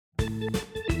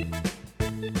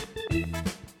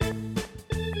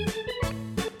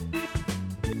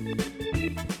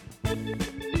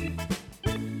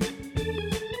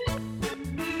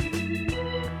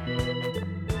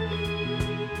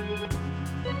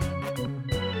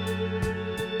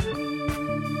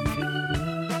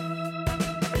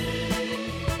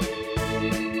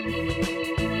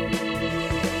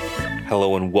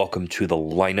Hello and welcome to the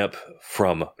lineup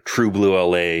from True Blue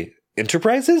LA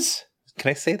Enterprises.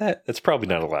 Can I say that? That's probably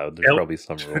not allowed. There's probably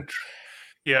some rule.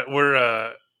 Yeah,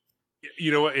 we're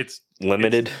you know what? It's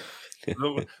limited.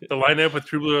 The lineup with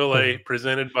True Blue LA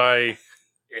presented by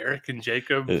Eric and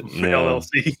Jacob No.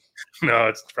 LLC. No,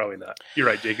 it's probably not. You're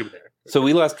right, Jacob and Eric. So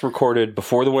we last recorded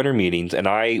before the winter meetings, and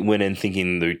I went in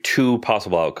thinking there were two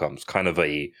possible outcomes. Kind of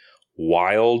a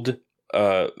wild,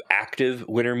 active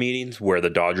winter meetings where the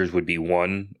Dodgers would be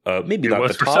one, maybe not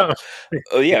the top.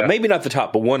 Maybe not the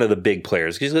top, but one of the big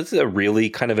players, because it's a really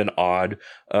kind of an odd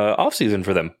offseason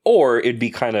for them. Or it'd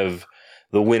be kind of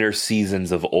the winter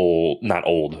seasons of not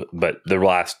old, but the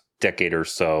last decade or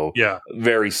so. Yeah.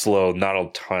 Very slow. Not a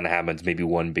ton happens. Maybe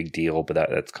one big deal, but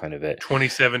that's kind of it.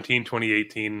 2017,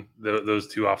 2018, those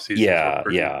two off seasons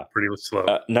were pretty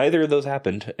slow. Neither of those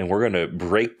happened, and we're going to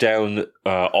break down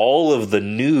all of the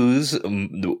news,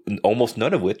 almost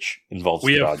none of which involves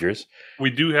the Dodgers.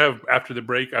 We do have, after the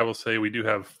break, I will say we do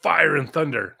have fire and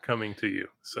thunder coming to you.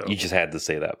 So you just had to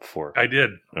say that before. I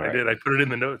did. I put it in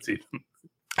the notes even.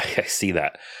 I see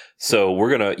that. So we're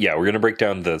gonna break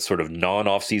down the sort of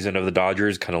non-off season of the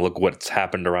Dodgers, kind of look what's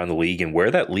happened around the league and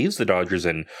where that leaves the Dodgers,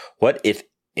 and what, if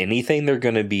anything, they're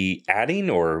going to be adding,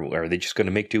 or are they just going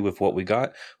to make do with what we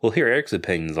got? We'll hear Eric's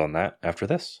opinions on that after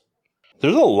this.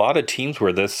 There's a lot of teams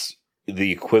where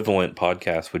the equivalent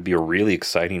podcast would be a really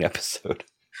exciting episode.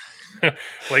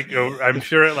 I'm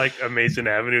sure at like Mason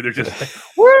Avenue, they're just like,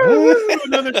 woo,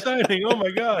 another signing! Oh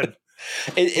my god!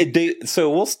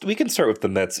 So we can start with the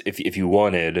Mets if you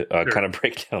wanted, sure. Kind of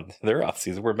break down their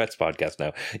offseason. We're a Mets podcast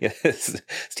now. Yes,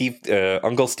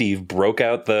 Uncle Steve broke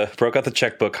out the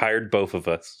checkbook, hired both of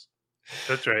us.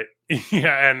 That's right.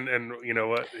 Yeah, and you know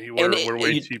what? We're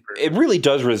way cheaper. It really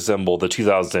does resemble the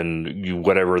 2000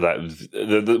 whatever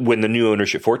that when the new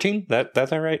ownership 14.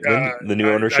 That's not right. The new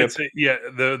ownership. I'd say,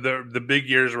 the big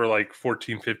years were like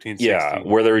 14, 15, 16. Yeah,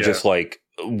 where they were just like,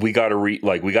 we got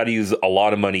to use a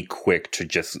lot of money quick to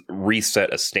just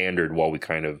reset a standard while we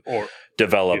kind of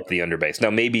develop the underbase.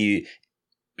 Now maybe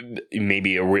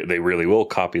they really will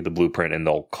copy the blueprint and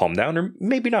they'll calm down, or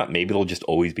maybe not. Maybe they'll just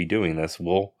always be doing this.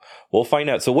 We'll find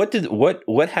out. So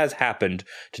what has happened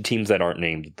to teams that aren't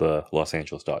named the Los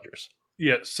Angeles Dodgers?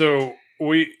 Yeah. So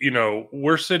we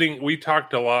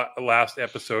talked a lot last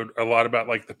episode, a lot about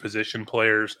like the position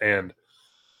players and,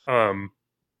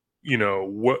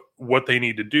 what they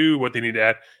need to do, what they need to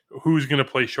add, who's going to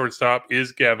play shortstop.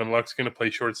 Is Gavin Lux going to play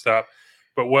shortstop?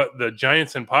 But what the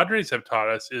Giants and Padres have taught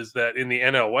us is that in the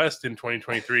NL West in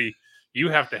 2023, you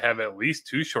have to have at least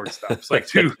two shortstops, like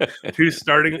two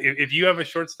starting. If you have a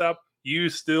shortstop, you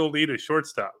still need a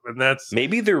shortstop, and that's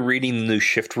maybe they're reading the new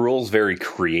shift rules very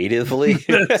creatively.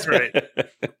 That's right.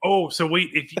 Oh, so wait,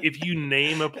 if you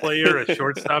name a player a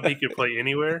shortstop, he could play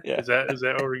anywhere. Yeah. Is that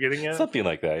what we're getting at? Something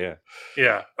like that, yeah.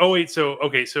 Yeah. Oh wait, so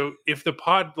if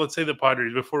let's say the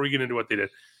Padres, before we get into what they did,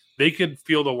 they could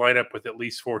field a lineup with at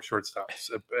least four shortstops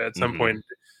at some point.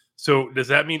 So does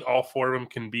that mean all four of them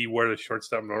can be where the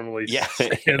shortstop normally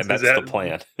stands? And that's the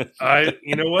plan.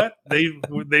 You know what?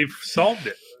 They've solved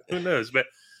it. Who knows? But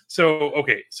so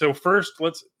first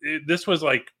this was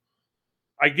like,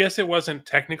 I guess it wasn't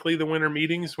technically the winter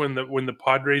meetings when the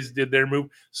Padres did their move.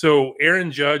 So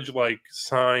Aaron Judge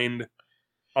signed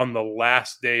on the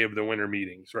last day of the winter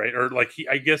meetings, right? Or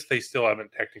I guess they still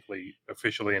haven't technically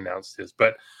officially announced his,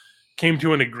 but came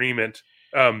to an agreement.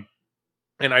 And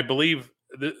I believe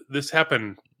this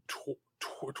happened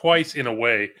twice in a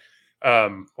way.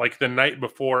 Like the night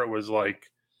before, it was like,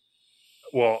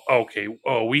 well, okay.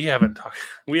 Oh, we haven't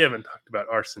talked about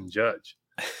Arson Judge.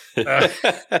 Because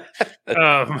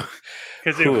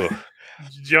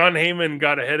John Heyman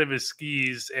got ahead of his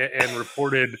skis and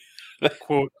reported,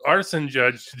 quote, Arson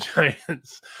Judge to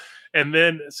Giants. And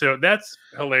then, so that's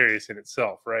hilarious in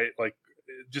itself, right? Like,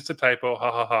 just a typo,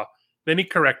 ha ha ha. Then he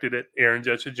corrected it, Aaron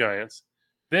Judge to Giants.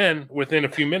 Then, within a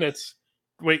few minutes,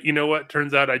 wait, you know what?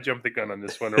 Turns out I jumped the gun on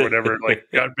this one or whatever.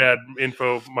 Got bad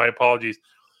info. My apologies.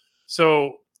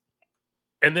 So,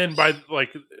 and then by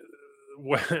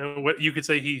what you could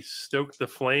say, he stoked the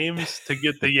flames to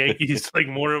get the Yankees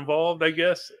more involved, I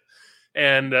guess.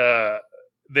 And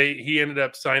he ended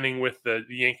up signing with the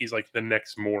Yankees the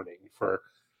next morning for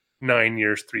 9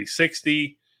 years,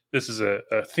 $360. This is a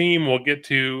theme we'll get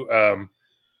to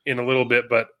in a little bit,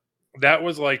 but that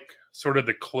was sort of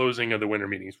the closing of the winter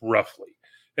meetings, roughly.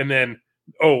 And then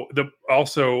the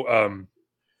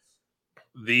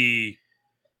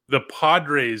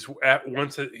Padres at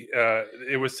once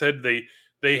it was said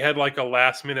they had a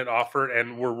last minute offer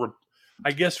and were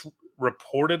I guess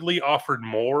reportedly offered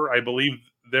more. I believe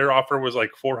their offer was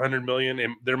 $400 million,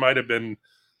 and there might have been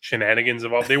shenanigans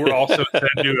involved. They were also said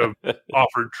to have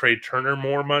offered Trey Turner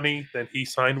more money than he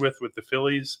signed with the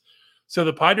Phillies. So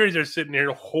the Padres are sitting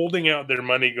there holding out their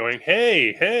money, going,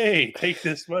 hey, take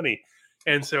this money.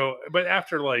 And so, but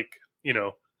after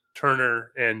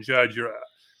Turner and Judge,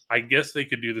 I guess they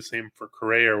could do the same for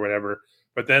Correa or whatever.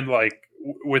 But then I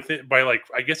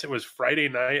guess it was Friday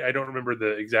night. I don't remember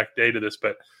the exact date of this,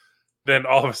 but then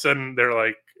all of a sudden they're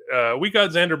like, we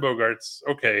got Xander Bogaerts.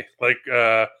 Okay.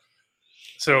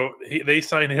 So they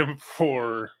signed him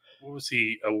for, what was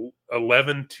he,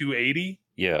 11,280?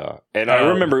 Yeah. And I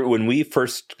remember when we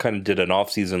first kind of did an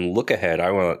off-season look ahead,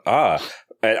 I went,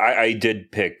 I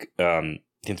did pick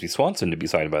Dansby Swanson to be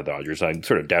signed by the Dodgers. I'm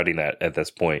sort of doubting that at this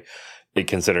point,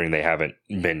 considering they haven't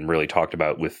been really talked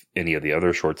about with any of the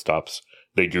other shortstops.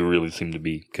 They do really seem to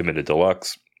be committed to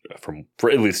Lux. At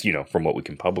least, from what we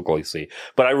can publicly see.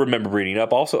 But I remember reading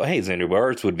up also, hey, Xander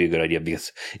Bogaerts would be a good idea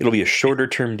because it'll be a shorter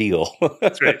term deal.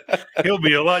 That's right. He'll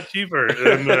be a lot cheaper.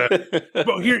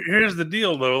 But here's the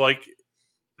deal, though.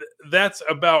 That's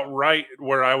about right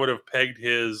where I would have pegged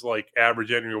his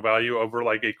average annual value over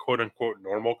a quote unquote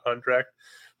normal contract.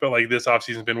 But this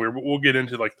offseason's been weird. But we'll get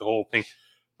into the whole thing.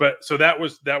 But so that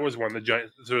was one, the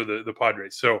Giants, so the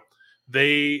Padres. So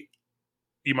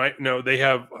you might know they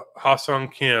have Ha-Sung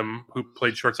Kim, who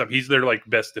played shortstop. He's their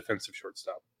best defensive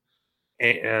shortstop.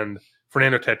 And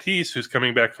Fernando Tatis, who's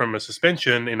coming back from a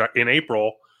suspension in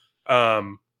April,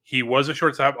 he was a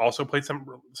shortstop, also played some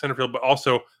center field, but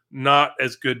also not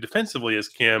as good defensively as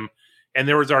Kim. And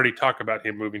there was already talk about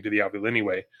him moving to the outfield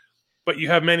anyway. But you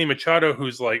have Manny Machado,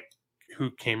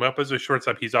 who came up as a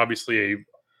shortstop. He's obviously a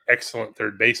excellent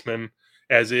third baseman,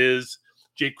 as is.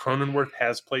 Jake Cronenworth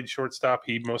has played shortstop.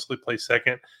 He mostly plays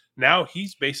second. Now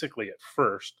he's basically at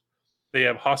first. They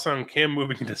have Ha-Sung Kim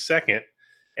moving to second,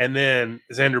 and then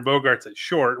Xander Bogaerts at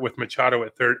short with Machado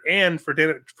at third, and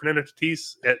Fernando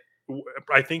Tatis at,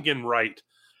 I think, in right,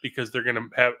 because they're going to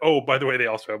have. Oh, by the way, they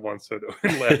also have Juan Soto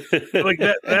in left.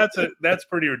 That's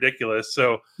pretty ridiculous.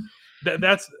 So they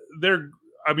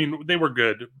were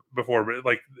good before,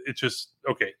 but it's just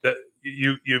okay. That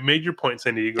you made your point,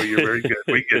 San Diego. You're very good.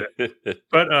 We get it.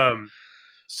 But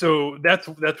so that's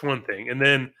one thing, and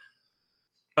then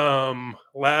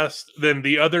then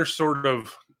the other sort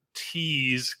of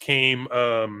tease came.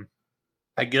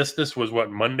 I guess this was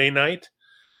Monday night,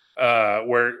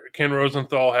 where Ken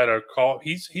Rosenthal had a call.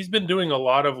 He's been doing a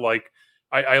lot of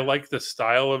I like the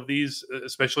style of these,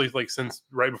 especially since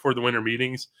right before the winter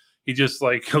meetings. He just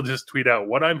he'll just tweet out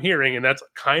what I'm hearing, and that's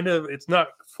it's not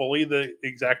fully the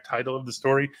exact title of the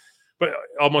story, but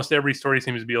almost every story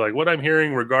seems to be what I'm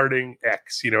hearing regarding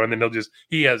X, and then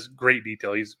he has great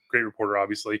detail. He's a great reporter,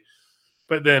 obviously.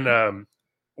 But then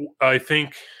I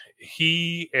think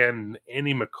he and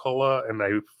Andy McCullough and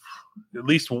at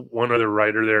least one other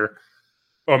writer there,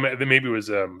 maybe it was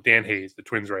Dan Hayes, the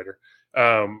Twins writer,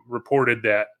 reported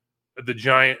that not the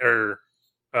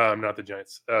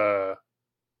Giants,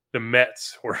 the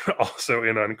Mets were also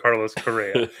in on Carlos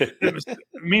Correa.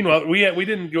 Meanwhile, we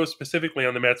didn't go specifically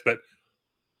on the Mets, but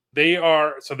they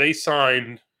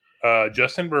signed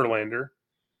Justin Verlander.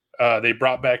 They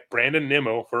brought back Brandon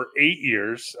Nimmo for 8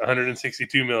 years,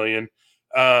 $162 million.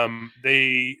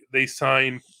 They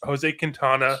signed Jose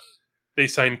Quintana. They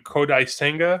signed Kodai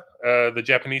Senga, the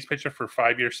Japanese pitcher, for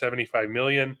 5 years, $75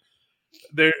 million.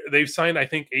 They've signed, I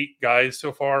think, 8 guys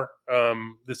so far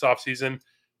this offseason.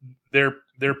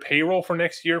 Their payroll for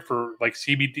next year for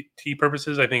CBT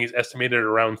purposes, I think, is estimated at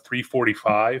around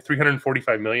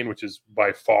 $345 million, which is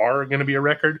by far going to be a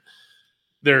record.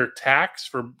 Their tax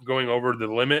for going over the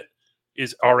limit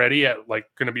is already at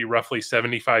going to be roughly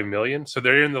 $75 million. So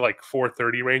they're in the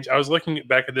 430 range. I was looking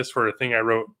back at this for a thing I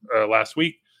wrote last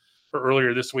week or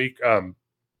earlier this week.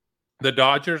 The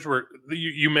Dodgers were,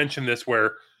 you mentioned this,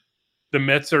 where the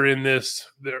Mets are in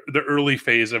the early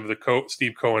phase of the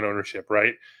Steve Cohen ownership,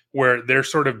 right? Where they're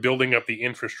sort of building up the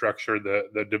infrastructure,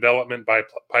 the development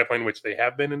pipeline, which they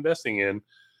have been investing in.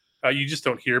 You just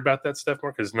don't hear about that stuff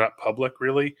more because it's not public,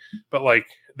 really. But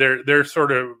they're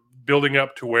sort of building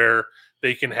up to where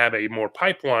they can have a more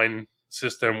pipeline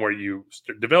system where you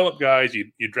develop guys,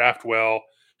 you draft well,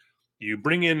 you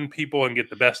bring in people and get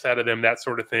the best out of them, that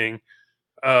sort of thing.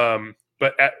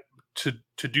 But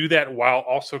to do that while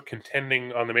also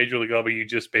contending on the major league level, you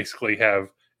just basically have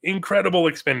incredible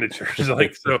expenditures.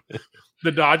 So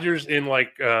the Dodgers in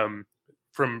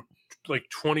from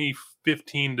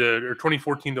 2015 or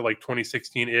 2014 to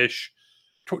 2016 ish.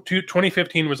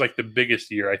 2015 was the biggest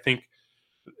year, I think.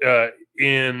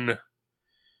 In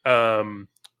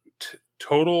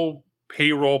total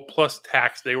payroll plus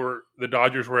tax, the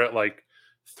Dodgers were at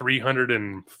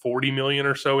 $340 million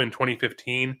or so in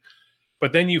 2015.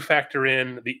 But then you factor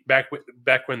in the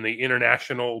back when the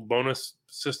international bonus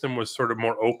system was sort of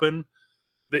more open,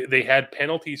 they had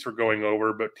penalties for going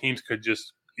over, but teams could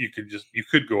you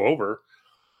could go over.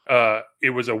 It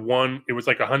was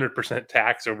like 100%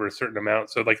 tax over a certain amount.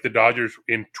 So like the Dodgers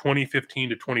in 2015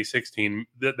 to 2016,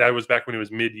 that was back when it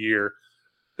was mid-year.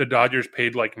 The Dodgers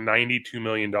paid like $92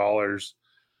 million.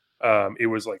 It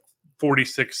was like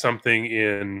 46 something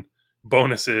in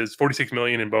bonuses, 46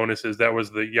 million in bonuses. That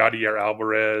was the Yadier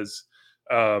Alvarez.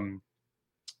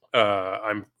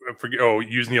 I forget. Oh,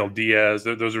 Yusniel Diaz.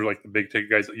 Those are like the big ticket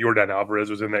guys. Yordan Alvarez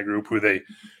was in that group who they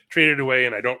traded away,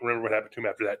 and I don't remember what happened to him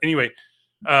after that. Anyway,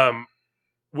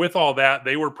 with all that,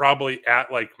 they were probably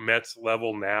at like Mets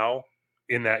level now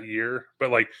in that year.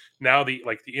 But like now, the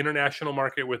international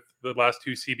market with the last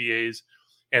two CBAs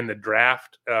and the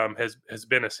draft has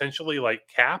been essentially like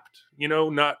capped.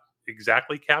 Not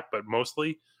exactly capped, but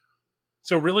mostly.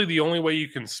 So really, the only way you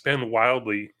can spend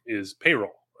wildly is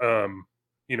payroll.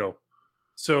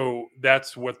 So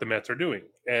that's what the Mets are doing,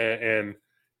 and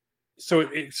so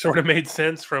it sort of made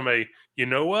sense from a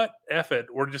what, F it,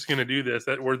 we're just going to do this.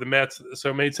 That were the Mets, so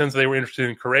it made sense they were interested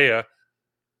in Correa.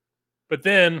 But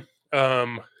then,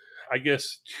 I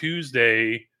guess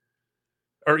Tuesday,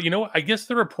 or I guess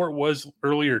the report was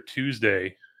earlier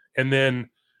Tuesday, and then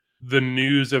the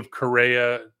news of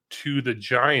Correa to the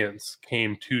Giants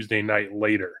came Tuesday night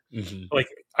later. Mm-hmm. Like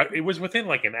it was within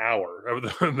like an hour of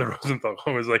the Rosenthal.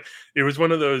 It was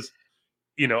one of those,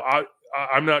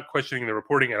 I'm not questioning the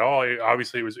reporting at all.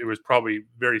 Obviously, it was probably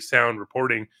very sound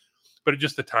reporting, but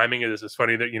just the timing of this is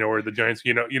funny that where the Giants,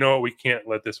 what, we can't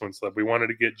let this one slip. We wanted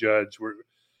to get Judge.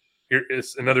 Here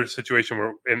is another situation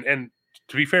where, and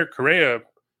to be fair, Correa,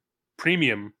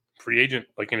 premium free agent,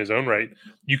 like in his own right,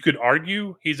 you could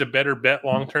argue he's a better bet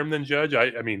long term than Judge.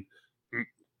 I mean,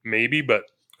 maybe, but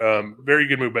very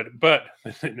good move. But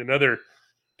another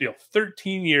deal,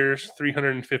 13 years,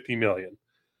 $350 million.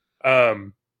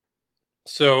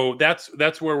 So that's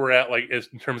where we're at, like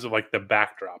in terms of like the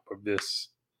backdrop of this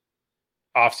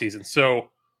offseason. So,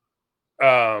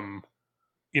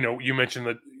 you mentioned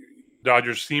that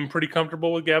Dodgers seem pretty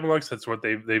comfortable with Gavin Lux. That's what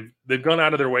they've gone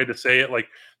out of their way to say it. Like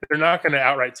they're not going to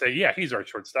outright say, yeah, he's our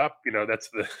shortstop.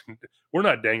 We're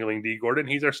not dangling D Gordon.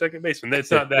 He's our second baseman.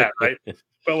 That's not that, right?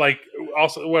 But like,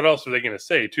 also, what else are they going to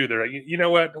say too? They're like, you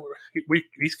know what,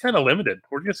 he's kind of limited.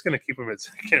 We're just going to keep him at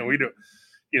second. We do,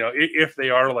 if they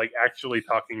are like actually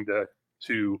talking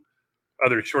to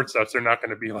other shortstops, they're not going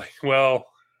to be like, well,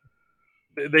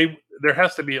 there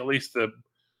has to be at least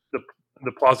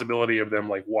the plausibility of them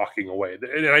like walking away.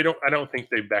 And I don't think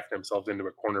they back themselves into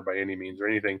a corner by any means or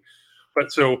anything.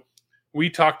 But so we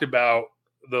talked about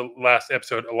the last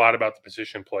episode a lot about the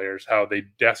position players, how they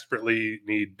desperately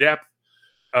need depth.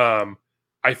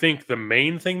 I think the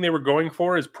main thing they were going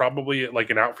for is probably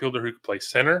like an outfielder who could play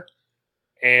center.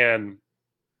 And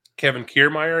Kevin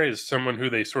Kiermaier is someone who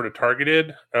they sort of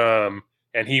targeted.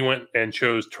 And he went and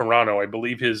chose Toronto. I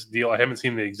believe his deal, I haven't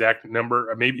seen the exact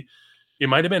number. Maybe it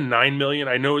might have been $9 million.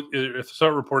 I know I saw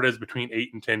it reported as between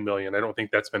 $8 and $10 million. I don't think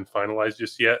that's been finalized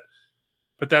just yet,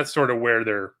 but that's sort of where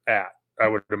they're at. I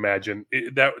would imagine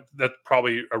that's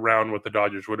probably around what the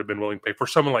Dodgers would have been willing to pay for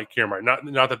someone like Kiermaier.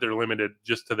 Not that they're limited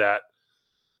just to that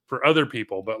for other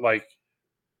people, but like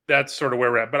that's sort of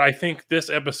where we're at. But I think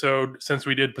this episode, since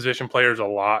we did position players a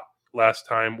lot last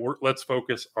time, let's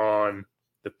focus on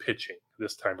the pitching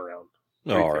this time around.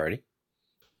 Alrighty.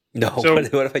 No, so,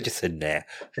 what if I just said nah?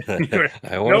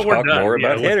 I want to talk more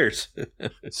about hitters.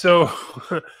 So,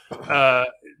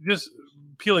 just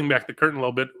peeling back the curtain a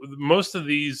little bit, most of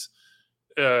these,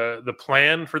 the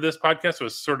plan for this podcast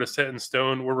was sort of set in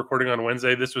stone. We're recording on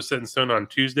Wednesday. This was set in stone on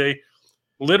Tuesday.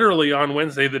 Literally on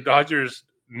Wednesday, the Dodgers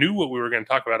knew what we were going to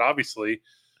talk about. Obviously,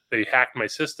 they hacked my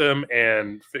system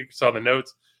and saw the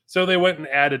notes. So they went and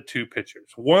added two pitchers.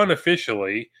 One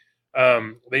officially,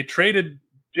 they traded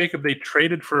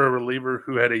for a reliever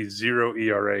who had a 0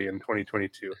 ERA in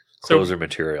 2022. Closer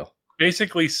material.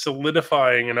 Basically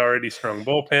solidifying an already strong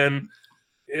bullpen.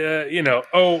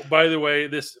 Oh, by the way,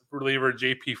 this reliever,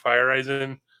 JP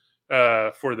Feyereisen,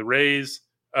 for the Rays,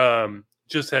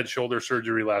 just had shoulder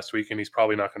surgery last week, and he's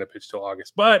probably not going to pitch till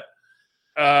August. But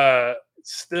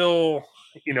still,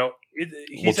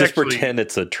 he's just pretend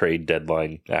it's a trade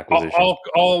dedeadline acquisition.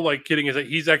 All like kidding is that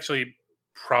he's actually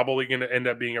probably going to end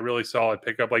up being a really solid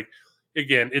pickup. Like,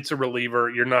 again, it's a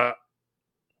reliever.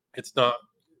 It's not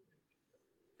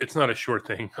a sure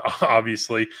thing.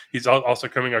 Obviously, he's also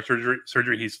coming out of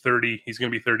surgery. He's 30. He's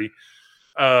going to be 30.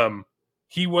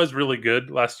 He was really good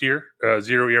last year.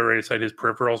 0 ERA aside, his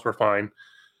peripherals were fine.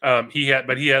 He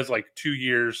has like 2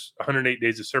 years, 108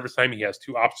 days of service time. He has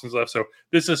 2 options left. So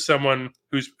this is someone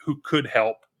who could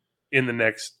help in the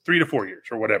next 3 to 4 years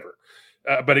or whatever.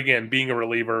 But again, being a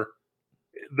reliever,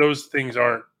 those things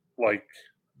aren't like,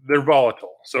 they're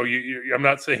volatile. So I'm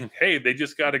not saying, hey, they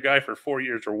just got a guy for 4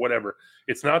 years or whatever.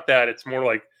 It's not that. It's more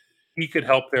like he could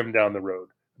help them down the road.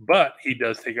 But he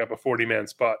does take up a 40-man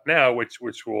spot now, which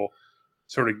will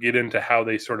sort of get into how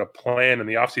they sort of plan in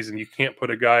the offseason. You can't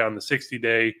put a guy on the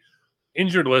 60-day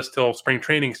injured list till spring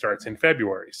training starts in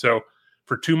February. So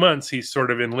for 2 months, he's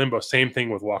sort of in limbo. Same thing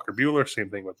with Walker Buehler. Same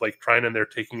thing with Blake Trinan. They're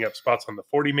taking up spots on the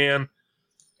 40-man,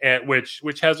 and which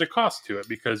has a cost to it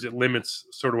because it limits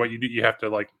sort of what you do. You have to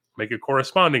like make a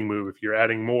corresponding move if you're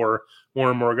adding more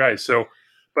and more guys. So,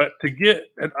 but to get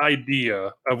an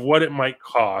idea of what it might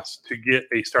cost to get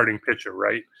a starting pitcher,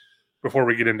 right? Before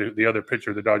we get into the other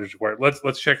pitcher the Dodgers acquired,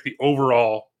 let's check the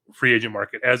overall free agent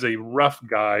market as a rough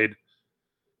guide.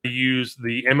 Use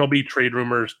the MLB Trade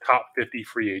Rumors top 50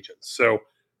 free agents. So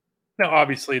now,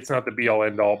 obviously, it's not the be all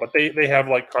end all, but they have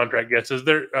like contract guesses.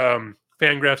 Their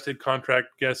Fangraphs did contract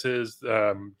guesses.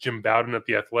 Jim Bowden at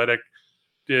the Athletic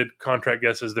did contract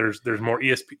guesses. There's more.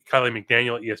 Kylie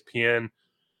McDaniel at ESPN.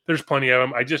 There's plenty of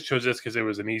them. I just chose this because it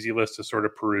was an easy list to sort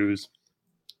of peruse.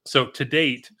 So to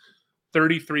date,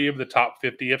 33 of the top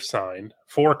 50 have signed.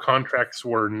 4 contracts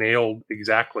were nailed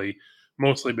exactly,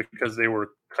 mostly because they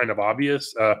were kind of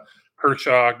obvious.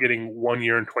 Kershaw getting 1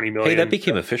 year and $20 million. Hey, that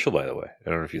became official, by the way. I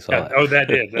don't know if you saw that. Oh, that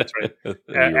did. That's right.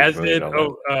 As did.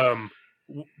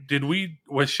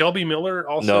 Was Shelby Miller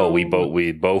also? No,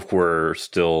 we both were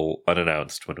still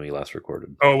unannounced when we last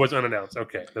recorded. Oh, it was unannounced.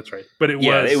 Okay, that's right. But it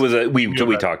was.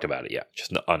 We talked about it. Yeah,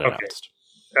 just unannounced.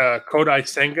 Okay. Kodai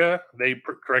Senga, they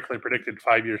correctly predicted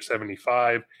 5 years,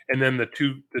 75, and then the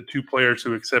two players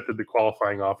who accepted the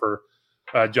qualifying offer,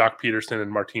 Jock Peterson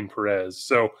and Martin Perez.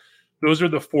 So those are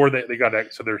the 4 that they got.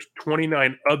 So there's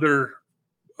 29 other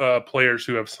players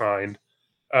who have signed.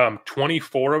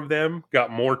 24 of them got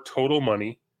more total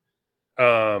money.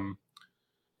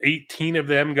 18 of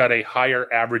them got a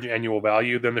higher average annual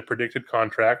value than the predicted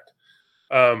contract.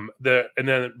 But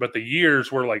the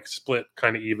years were like split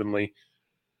kind of evenly.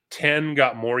 10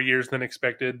 got more years than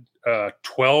expected.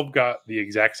 12 got the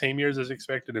exact same years as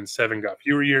expected, and 7 got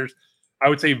fewer years. I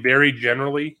would say very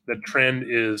generally the trend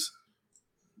is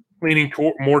leaning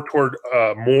more toward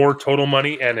more total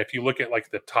money. And if you look at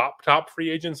like the top free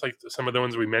agents, like some of the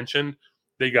ones we mentioned,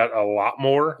 they got a lot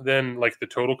more than like the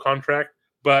total contract,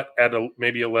 but at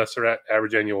maybe a lesser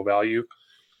average annual value.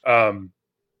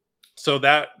 So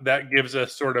that gives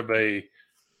us sort of a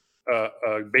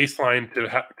baseline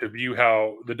to view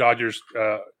how the Dodgers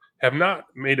have not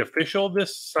made official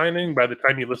this signing. By the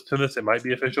time you listen to this, it might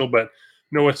be official, but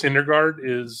Noah Syndergaard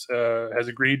has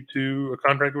agreed to a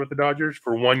contract with the Dodgers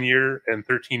for 1 year and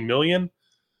 $13 million.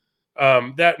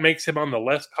 That makes him on the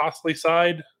less costly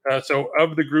side. So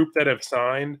of the group that have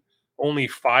signed, only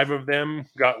 5 of them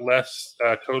got less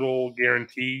total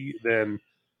guarantee than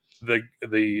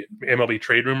the MLB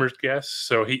Trade Rumors guess.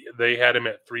 So they had him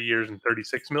at 3 years and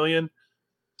 $36 million.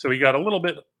 So he got a little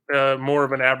bit more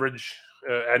of an average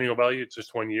annual value. It's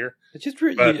just 1 year. I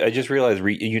just realized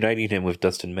uniting him with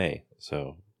Dustin May.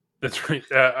 So that's right.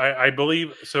 I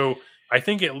believe so. I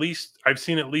think I've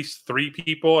seen at least 3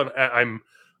 people, and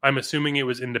I'm assuming it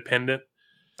was independent.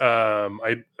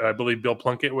 I believe Bill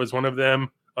Plunkett was one of them.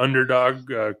 Underdog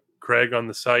Craig on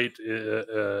the site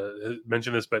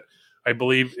mentioned this, but I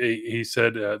believe he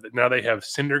said that now they have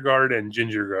Syndergaard and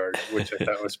Gingergaard, which I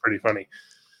thought was pretty funny.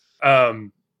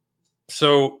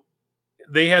 So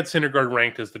they had Syndergaard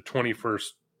ranked as the 21st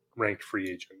ranked free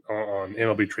agent on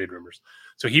MLB Trade Rumors.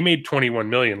 So he made $21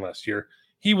 million last year.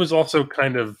 He was also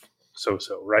kind of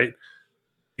so-so, right?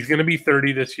 He's going to be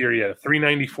 30 this year. He had a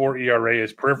 3.94 ERA.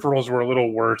 His peripherals were a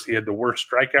little worse. He had the worst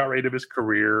strikeout rate of his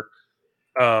career.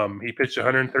 He pitched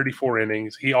 134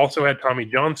 innings. He also had Tommy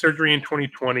John surgery in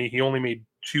 2020. He only made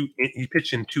he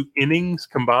pitched in 2 innings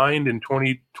combined in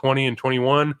 2020 and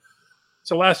 21.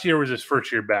 So last year was his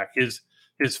first year back. His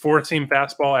 4-seam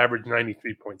fastball averaged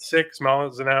 93.6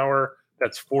 miles an hour.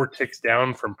 That's 4 ticks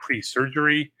down from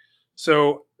pre-surgery.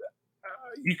 So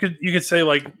you could say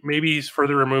like maybe he's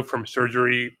further removed from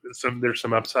surgery. There's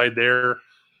some upside there.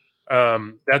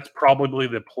 That's probably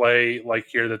the play like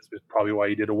here. That's probably why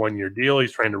he did a 1-year deal.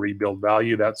 He's trying to rebuild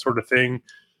value, that sort of thing.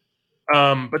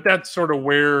 But that's sort of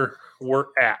where we're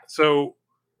at. So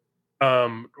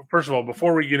first of all,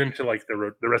 before we get into like the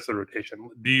rest of the rotation,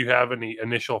 do you have any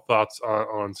initial thoughts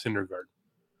on Syndergaard?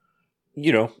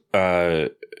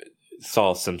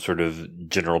 Saw some sort of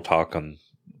general talk on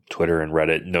Twitter and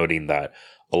Reddit noting that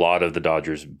a lot of the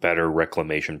Dodgers' better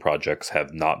reclamation projects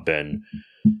have not been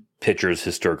pitchers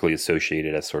historically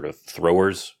associated as sort of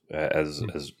throwers, as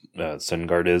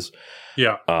Syndergaard is.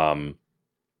 Yeah.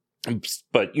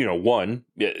 But one,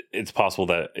 it's possible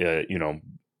that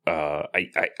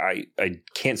I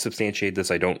can't substantiate this.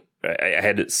 I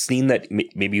had seen that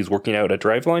maybe he's working out at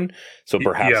Driveline, so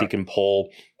perhaps he can pull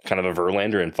kind of a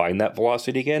Verlander and find that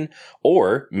velocity again,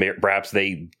 or perhaps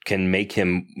they can make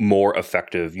him more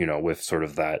effective, with sort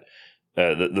of that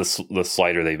the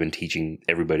slider they've been teaching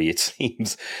everybody, it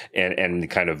seems, and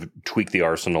kind of tweak the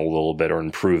arsenal a little bit or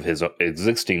improve his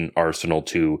existing arsenal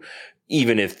to,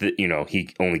 even if he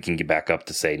only can get back up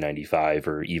to say 95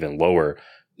 or even lower,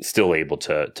 still able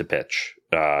to pitch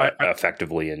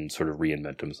effectively and sort of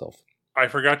reinvent himself. I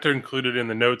forgot to include it in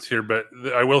the notes here, but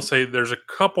I will say there's a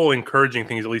couple encouraging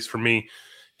things, at least for me.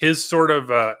 His sort of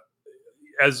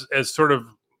as sort of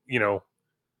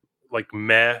like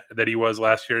meh that he was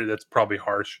last year. That's probably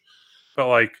harsh, but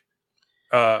like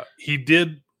he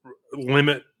did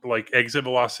limit like exit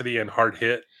velocity and hard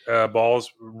hit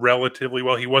balls relatively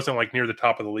well. He wasn't like near the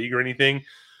top of the league or anything,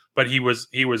 but he was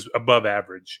above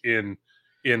average in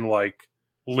like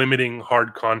limiting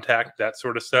hard contact, that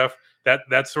sort of stuff.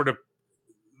 That's sort of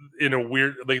in a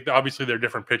weird, like, obviously they're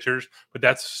different pitchers, but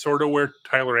that's sort of where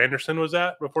Tyler Anderson was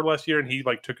at before last year, and he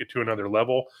like took it to another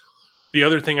level. The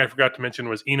other thing I forgot to mention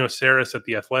was Eno Saris at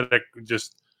The Athletic,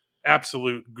 just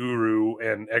absolute guru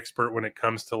and expert when it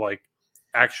comes to like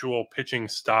actual pitching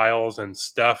styles and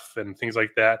stuff and things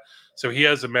like that. So he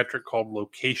has a metric called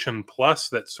Location Plus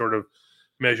that sort of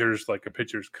measures like a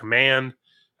pitcher's command.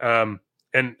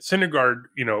 And Syndergaard,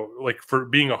 like for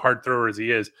being a hard thrower as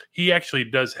he is, he actually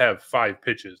does have 5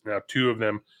 pitches. Now, 2 of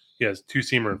them, he has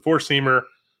 2-seamer and 4-seamer.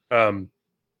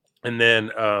 And then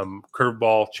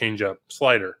curveball, changeup,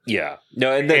 slider. Yeah.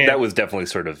 No, and that was definitely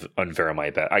sort of unfair on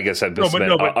my bet. I guess a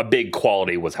big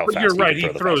quality was how fast you're right. He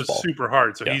throws super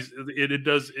hard. So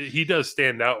he does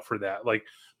stand out for that. Like,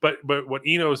 but what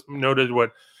Eno's noted,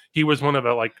 what he was one of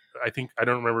the, like, I think, I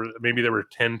don't remember, maybe there were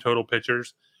 10 total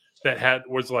pitchers that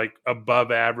was like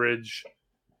above average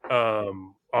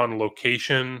on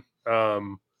location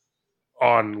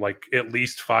on like at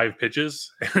least 5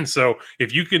 pitches. And so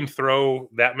if you can throw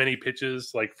that many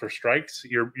pitches like for strikes,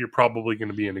 you're probably going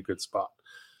to be in a good spot.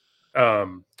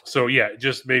 So yeah,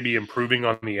 just maybe improving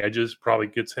on the edges probably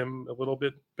gets him a little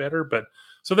bit better. But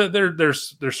so that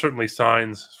there's certainly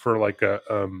signs for like a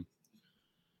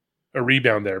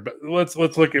rebound there. But let's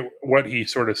look at what he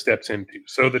sort of steps into.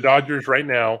 So the Dodgers right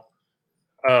now,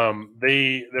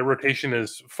 their rotation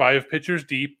is 5 pitchers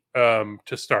deep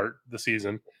to start the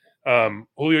season.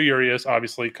 Julio Urias,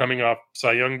 obviously coming off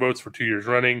Cy Young votes for 2 years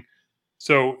running.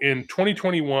 So in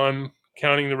 2021,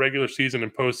 counting the regular season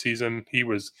and postseason, he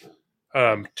was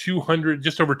 200,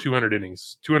 just over 200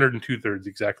 innings, 202 thirds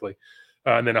exactly,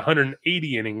 and then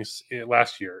 180 innings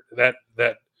last year. That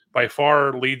by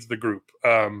far leads the group.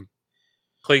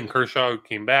 Clayton Kershaw, who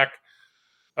came back,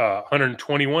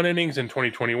 121 innings in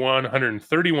 2021,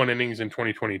 131 innings in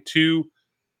 2022.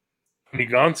 Tony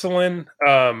Gonsolin,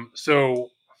 so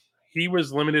he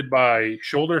was limited by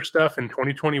shoulder stuff in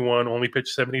 2021, only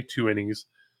pitched 72 innings.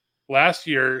 Last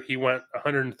year, he went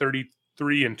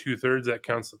 133 and 2/3. That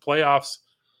counts the playoffs.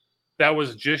 That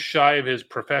was just shy of his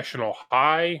professional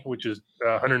high, which is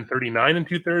 139 and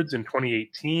 2/3 in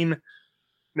 2018.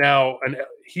 Now,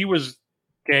 he was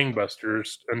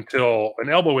gangbusters until an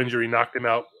elbow injury knocked him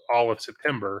out all of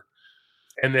September.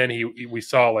 And then we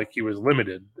saw like he was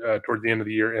limited towards the end of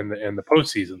the year and the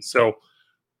postseason. So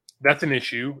that's an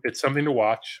issue. It's something to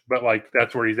watch, but like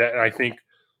that's where he's at. And I think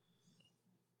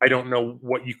I don't know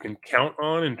what you can count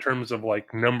on in terms of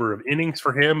like number of innings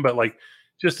for him, but like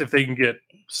just if they can get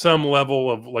some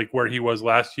level of like where he was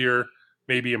last year,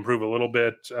 maybe improve a little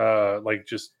bit, like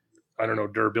just, I don't know,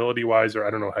 durability wise, or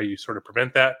I don't know how you sort of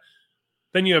prevent that.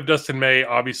 Then you have Dustin May,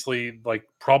 obviously, like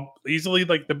easily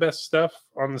like the best stuff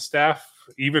on the staff,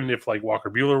 even if like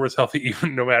Walker Buehler was healthy,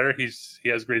 even no matter, he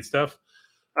has great stuff.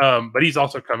 But he's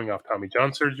also coming off Tommy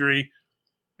John surgery.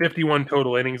 51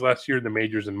 total innings last year, the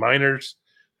majors and minors.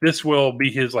 This will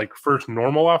be his like first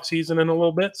normal off season in a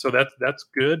little bit, so that's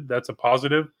good. That's a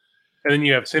positive. And then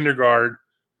you have Syndergaard,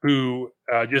 who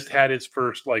just had his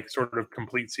first like sort of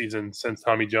complete season since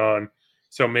Tommy John,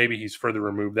 so maybe he's further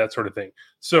removed, that sort of thing.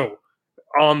 So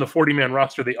on the 40-man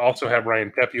roster, they also have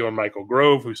Ryan Pepio and Michael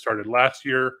Grove, who started last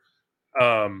year.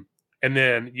 And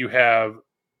then you have,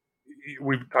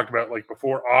 we've talked about like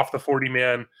before, off the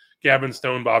 40-man, Gavin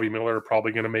Stone, Bobby Miller are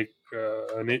probably going to make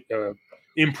an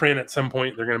imprint at some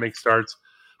point. They're going to make starts.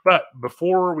 But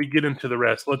before we get into the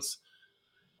rest, let's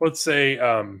say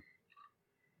of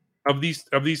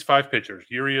these 5 pitchers,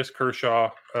 Urias,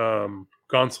 Kershaw,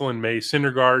 Gonsolin, May,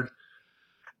 Syndergaard,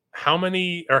 how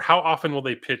many or how often will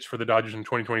they pitch for the Dodgers in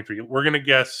 2023? We're going to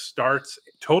guess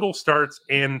total starts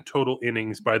and total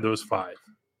innings by those 5.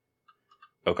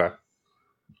 Okay.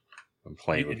 I'm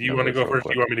playing with Do you want to go first?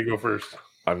 Do you want me to go first?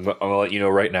 I'm gonna let you know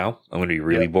right now. I'm gonna be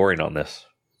really boring on this.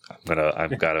 I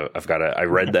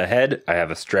read the head. I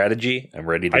have a strategy. I'm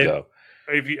ready to go.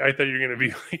 I thought you were gonna be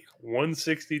like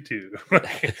 162.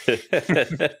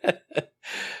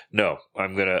 No,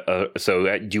 I'm gonna.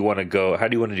 So, do you want to go? How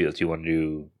do you want to do this? Do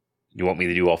you want me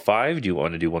to do all 5? Do you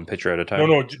want to do one pitcher at a time?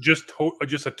 No, just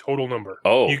a total number.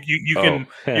 Oh, you can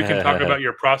talk about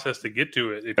your process to get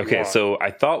to it. If you want. So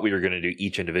I thought we were going to do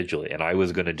each individually, and I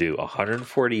was going to do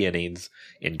 140 innings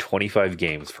in 25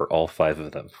 games for all 5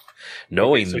 of them,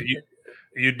 knowing. So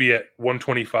you'd be at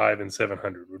 125 and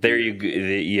 700. There you go.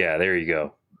 Yeah, there you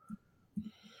go.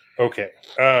 Okay,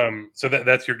 so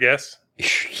that's your guess.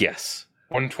 Yes.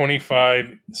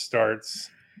 125 starts.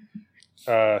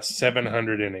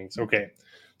 700 innings. Okay.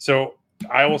 So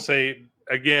I will say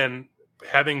again,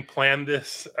 having planned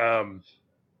this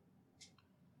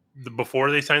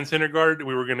before they signed Syndergaard,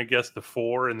 we were going to guess the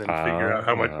 4 and then figure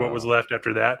out what was left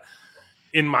after that.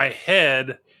 In my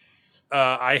head,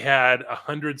 I had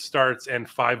 100 starts and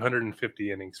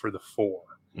 550 innings for the 4.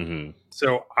 Mm-hmm.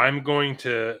 So I'm going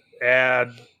to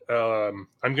add. I'm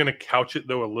going to couch it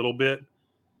though a little bit,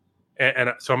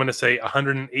 and so I'm going to say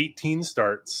 118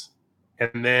 starts.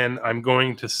 And then I'm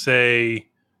going to say,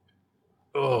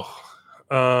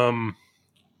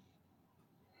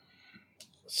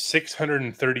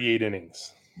 638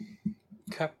 innings.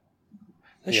 Okay.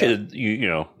 That should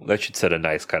that should set a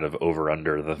nice kind of over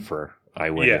under for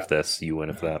I win if this, you win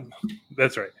if that.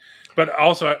 That's right. But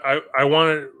also I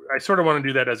sort of want to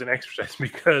do that as an exercise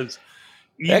because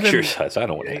exercise. I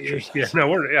don't want to exercise.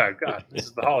 Yeah, God, this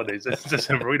is the holidays. It's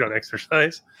December. We don't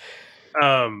exercise.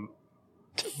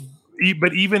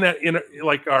 But even in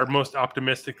like our most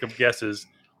optimistic of guesses,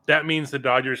 that means the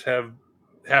Dodgers have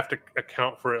to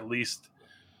account for at least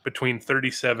between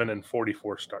 37 and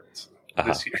 44 starts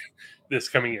this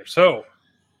coming year. So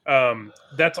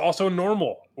that's also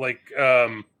normal. Like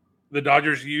the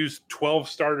Dodgers used 12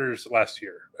 starters last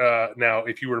year. Now,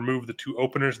 if you remove the 2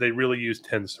 openers, they really used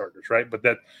 10 starters, right? But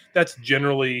that's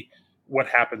generally what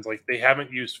happens. Like they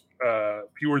haven't used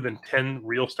fewer than 10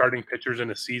 real starting pitchers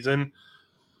in a season.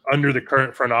 Under the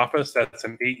current front office, that's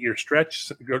an 8-year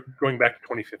stretch going back to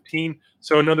 2015.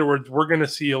 So, in other words, we're going to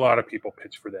see a lot of people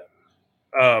pitch for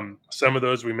them. Some of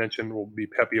those we mentioned will be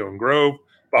Pepio and Grove,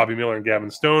 Bobby Miller and Gavin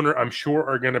Stoner, I'm sure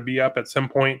are going to be up at some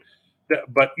point.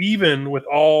 But even with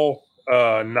all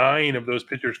 9 of those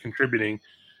pitchers contributing,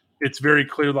 it's very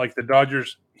clear like the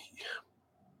Dodgers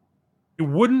 – it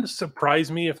wouldn't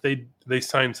surprise me if they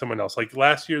signed someone else. Like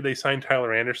last year, they signed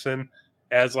Tyler Anderson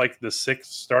as like the 6th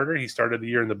starter. He started the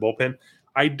year in the bullpen.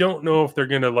 I don't know if they're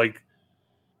going to like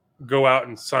go out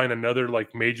and sign another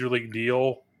like major league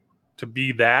deal to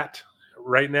be that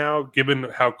right now, given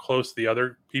how close the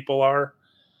other people are.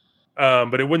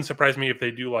 But it wouldn't surprise me if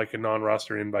they do like a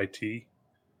non-roster invitee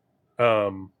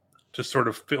to sort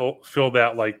of fill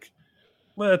that like,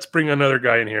 let's bring another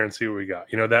guy in here and see what we got.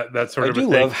 That sort of a thing.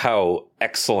 I do love how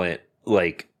excellent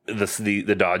like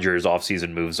the Dodgers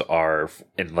offseason moves are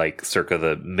in like circa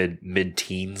the mid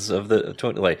teens of the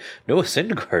like Noah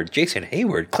Syndergaard, Jason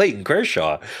Hayward, Clayton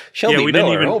Kershaw, Shelby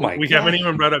Miller. We haven't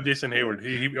even brought up Jason Hayward.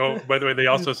 By the way, they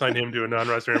also signed him to a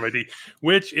non-roster invitee,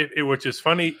 which is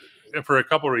funny for a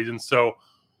couple of reasons. So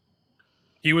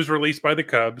he was released by the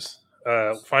Cubs,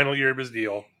 final year of his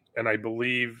deal, and I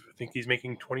think he's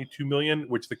making $22 million,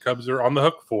 which the Cubs are on the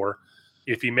hook for.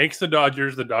 If he makes the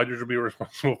Dodgers will be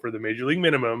responsible for the major league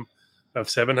minimum of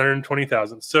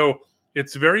 $720,000. So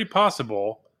it's very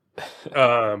possible.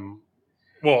 I'd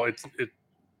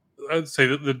say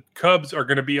that the Cubs are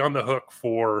going to be on the hook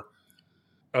for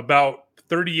about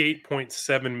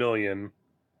 $38.7 million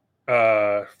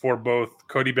for both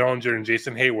Cody Bellinger and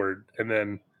Jason Hayward, and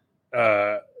then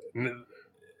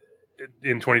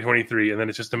in 2023, and then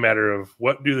it's just a matter of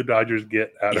what do the Dodgers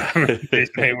get out of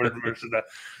Jason Hayward versus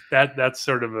that. That's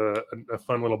sort of a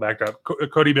fun little backdrop.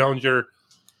 Cody Bellinger,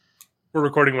 we're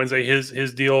recording Wednesday.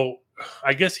 His deal,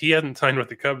 I guess he hadn't signed with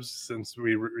the Cubs since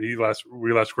we last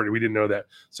recorded. We didn't know that.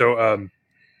 So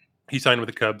he signed with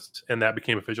the Cubs, and that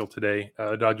became official today.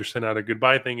 The Dodgers sent out a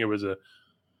goodbye thing. It was a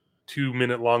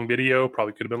 2-minute long video.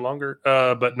 Probably could have been longer,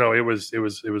 but no, it was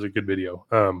a good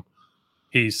video.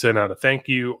 He sent out a thank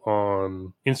you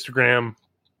on Instagram,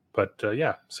 but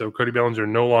so Cody Bellinger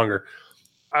no longer.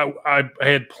 I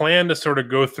had planned to sort of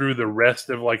go through the rest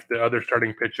of like the other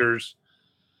starting pitchers,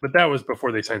 but that was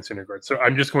before they signed Syndergaard. So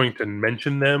I'm just going to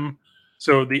mention them.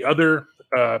 So the other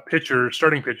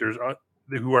starting pitchers,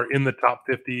 who are in the top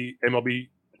 50 MLB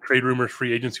trade rumors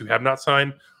free agents who have not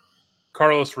signed.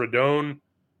 Carlos Rodon,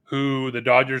 who the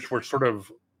Dodgers were sort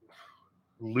of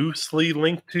loosely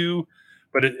linked to,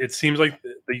 but it seems like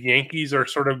the Yankees are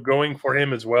sort of going for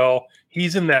him as well.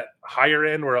 He's in that higher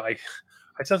end where I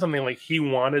said something like he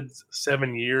wanted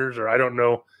 7 years, or I don't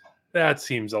know. That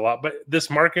seems a lot, but this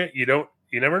market, you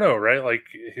never know, right? Like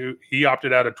he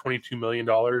opted out of $22 million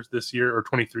this year, or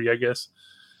 23, I guess,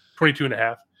 22 and a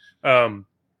half.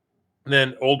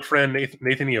 Then old friend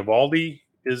Nathan Eovaldi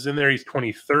is in there. He's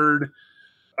 23rd.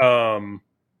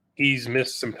 He's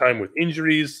missed some time with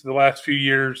injuries the last few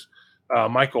years.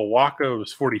 Michael Wacha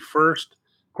was 41st.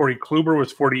 Corey Kluber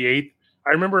was 48th.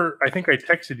 I think I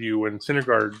texted you when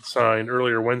Syndergaard signed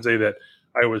earlier Wednesday that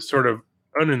I was sort of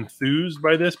unenthused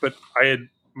by this, but I had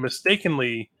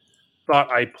mistakenly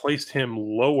thought I placed him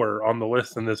lower on the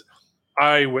list than this.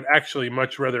 I would actually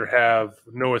much rather have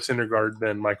Noah Syndergaard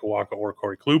than Michael Wacha or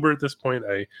Corey Kluber at this point.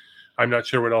 I'm not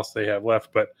sure what else they have left,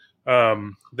 but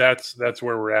that's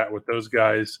where we're at with those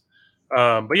guys.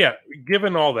 But yeah,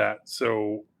 given all that,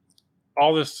 so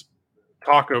all this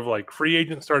talk of like free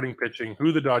agent starting pitching,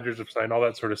 who the Dodgers have signed, all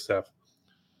that sort of stuff.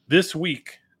 This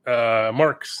week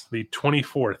marks the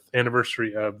 24th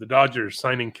anniversary of the Dodgers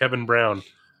signing Kevin Brown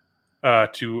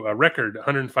to a record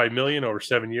 $105 million over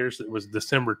 7 years. It was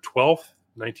December 12th,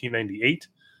 1998.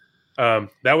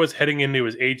 That was heading into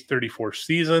his age 34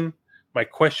 season. My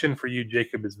question for you,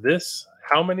 Jacob, is this: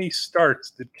 how many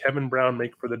starts did Kevin Brown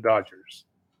make for the Dodgers?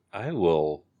 I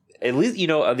will. At least,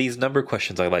 these number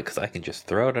questions I like because I can just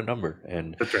throw out a number.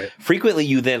 And that's right. Frequently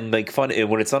you then make fun.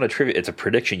 When it's not a trivia, it's a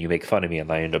prediction. You make fun of me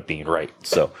and I end up being right.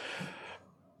 So,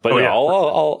 but yeah,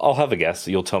 I'll have a guess.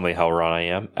 You'll tell me how wrong I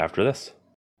am after this.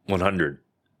 100.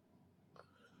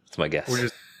 That's my guess. We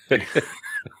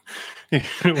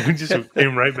just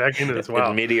came right back into this. Wow.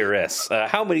 In media res.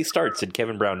 How many starts did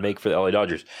Kevin Brown make for the LA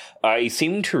Dodgers? I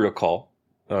seem to recall.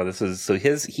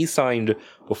 He signed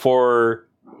before,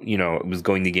 it was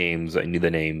going to games. I knew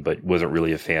the name, but wasn't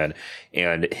really a fan.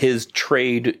 And his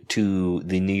trade to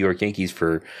the New York Yankees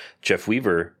for Jeff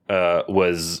Weaver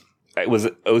was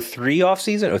it 03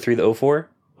 offseason? 03 to 04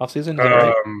 offseason? Is that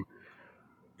right?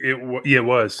 It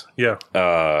was. Yeah.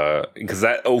 Because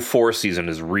that 04 season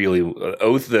is really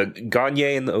the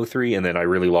Gagne in the 03, and then I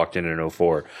really locked in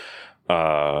 04.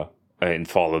 And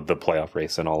followed the playoff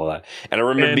race and all of that. And I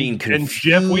remember being confused. And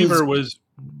Jeff Weaver was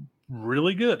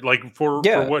really good, like for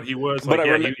what he was. But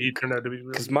he turned out to be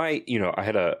really good. Because I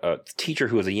had a teacher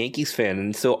who was a Yankees fan,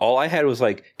 and so all I had was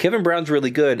like, Kevin Brown's really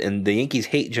good, and the Yankees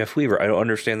hate Jeff Weaver. I don't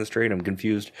understand this trade. I'm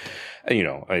confused. And,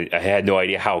 I had no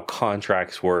idea how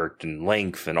contracts worked and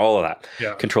length and all of that,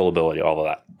 controllability, all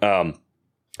of that.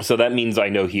 So that means I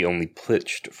know he only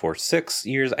pitched for 6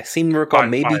 years. I seem to recall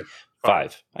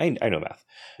five. I know math.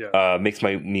 Yeah. Makes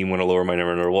me want to lower my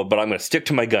number, but I'm going to stick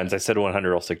to my guns. I said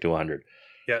 100. I'll stick to 100.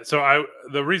 Yeah. So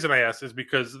the reason I asked is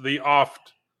because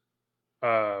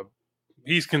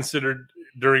he's considered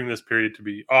during this period to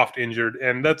be oft injured,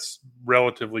 and that's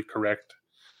relatively correct.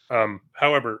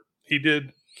 However,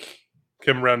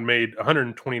 Kevin Brown made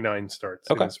 129 starts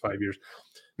in his 5 years.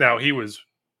 Now he was,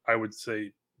 I would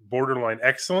say, borderline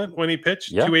excellent when he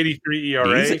pitched. 2.83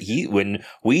 ERA. When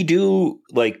we do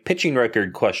like pitching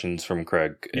record questions from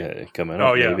Craig coming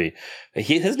up, maybe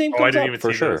his name comes up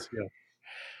for sure. This, yeah.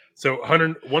 So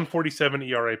 147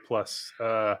 ERA plus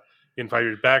in 5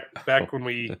 years. Back when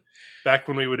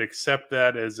we would accept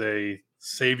that as a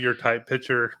savior type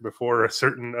pitcher before a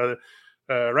certain other.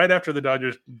 Right after the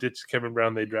Dodgers ditched Kevin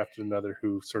Brown, they drafted another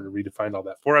who sort of redefined all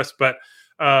that for us. But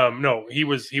no, he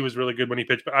was really good when he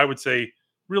pitched. But I would say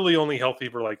really only healthy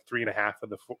for like 3.5 of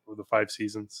the 5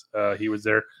 seasons he was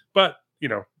there. But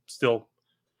still,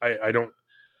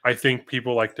 I think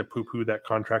people like to poo-poo that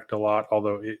contract a lot.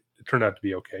 Although it turned out to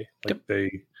be okay.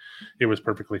 It was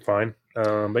perfectly fine.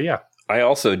 But yeah. I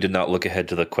also did not look ahead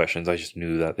to the questions. I just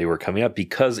knew that they were coming up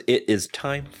because it is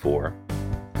time for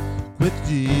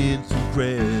Questions from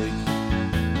Craig.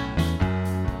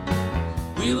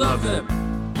 We love them.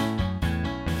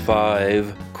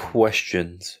 5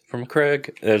 questions from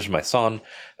Craig. There's my song.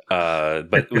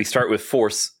 But we start with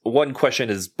 4. One question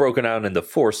is broken down into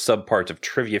 4 subparts of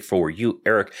trivia for you,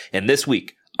 Eric. And this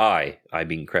week, I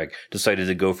being Craig, decided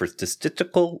to go for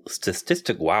statistical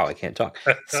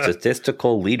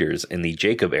leaders in the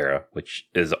Jacob era, which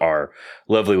is our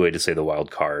lovely way to say the wild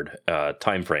card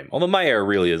time frame. Although my era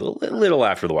really is a little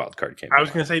after the wild card came. I was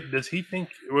going to say, does he think?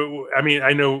 I mean,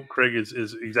 I know Craig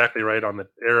is exactly right on the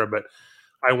era, but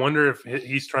I wonder if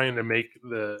he's trying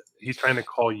to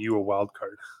call you a wild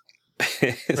card.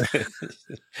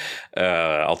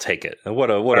 I'll take it.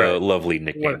 What a lovely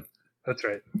nickname. That's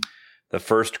right. The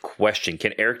first question: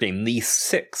 can Eric name the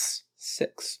six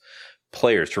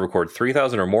players to record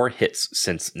 3,000 or more hits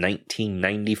since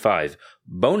 1995?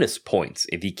 Bonus points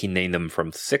if you can name them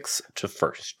from 6 to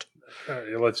first. All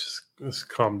right, let's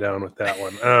calm down with that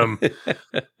one.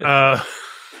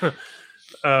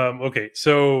 Okay,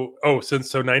 so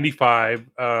 95.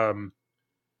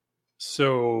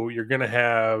 So you're gonna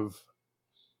have.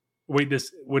 Wait,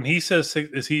 when he says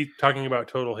 6, is he talking about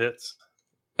total hits?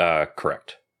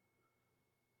 Correct.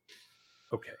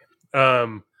 Okay.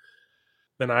 Then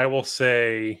I will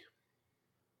say.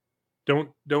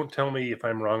 Don't tell me if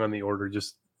I'm wrong on the order.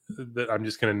 Just that I'm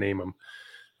just gonna name them.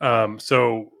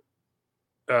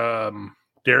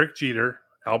 Derek Jeter,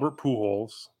 Albert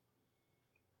Pujols.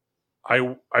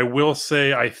 I will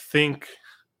say I think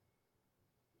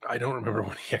I don't remember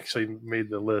when he actually made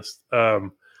the list.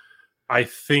 I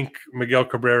think Miguel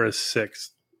Cabrera is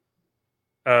 6th.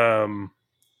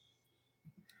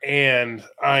 And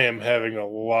I am having a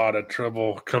lot of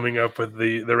trouble coming up with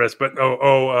the rest. But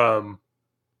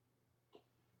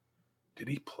did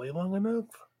he play long enough?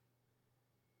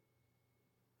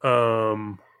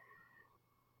 Oh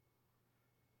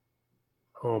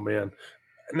man.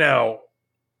 Now,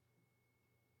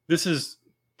 this is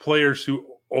players who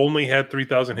only had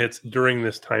 3,000 hits during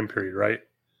this time period, right?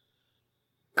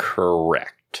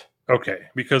 Correct. Okay,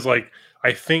 because I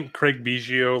think Craig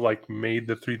Biggio made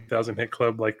the 3,000 hit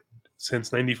club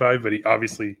since 95, but he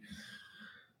obviously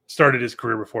started his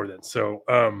career before then. So,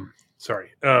 sorry.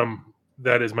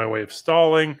 That is my way of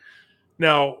stalling.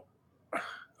 Now,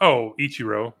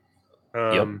 Ichiro.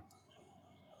 Yep.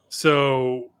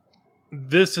 So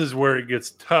this is where it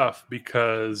gets tough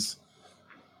because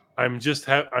I'm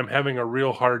having a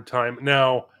real hard time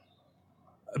now.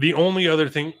 The only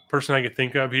other person I could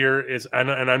think of here is,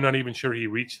 and I'm not even sure he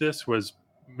reached this, was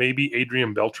maybe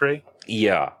Adrian Beltre.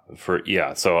 Yeah.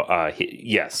 So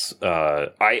yes,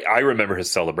 I remember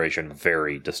his celebration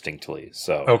very distinctly.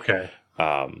 So okay.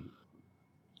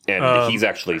 And he's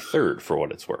actually 3rd for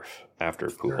what it's worth after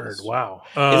Pujols. Wow.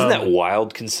 Isn't that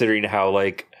wild considering how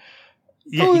he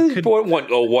could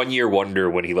 1 year wonder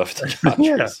when he left the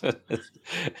Dodgers.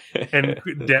 and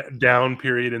down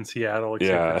period in Seattle,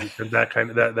 except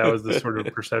that was the sort of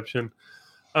perception.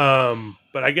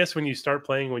 But I guess when you start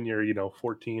playing when you're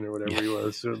 14 or whatever he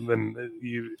was, so then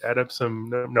you add up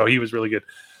some. No, he was really good.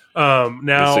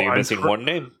 Now so you're missing one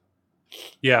name.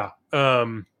 Yeah.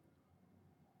 Oh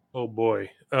boy.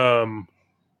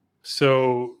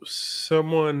 So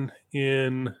someone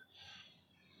in.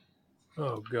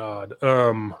 Oh God.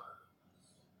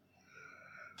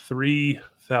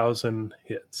 3,000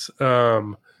 hits.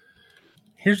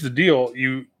 Here's the deal.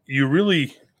 You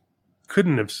really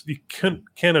can't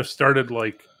have started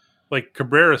like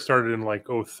Cabrera started in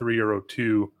 03 or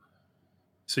 02.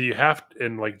 So you have to,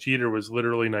 and Jeter was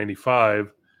literally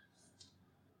 95.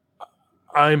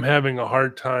 I'm having a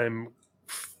hard time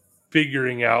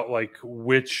figuring out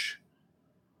which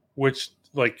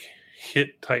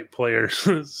hit type players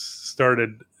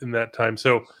started in that time.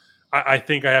 So I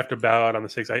think I have to bow out on the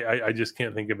 6. I just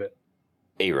can't think of it.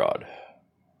 A-Rod.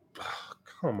 Oh,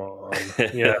 come on.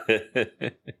 Yeah.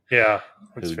 Yeah.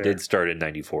 Who did start in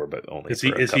 94, but only is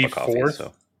he 4th?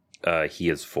 So. He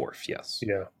is 4th, yes.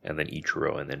 Yeah. And then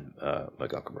Ichiro and then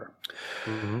Miguel Cabrera.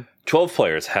 Mm-hmm. 12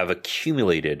 players have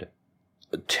accumulated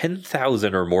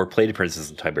 10,000 or more plate appearances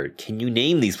in time period. Can you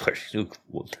name these players?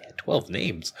 12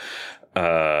 names.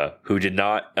 Who did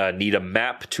not need a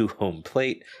map to home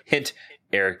plate. Hint,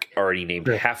 Eric already named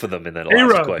half of them in that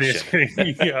last question.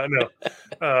 Yeah, no.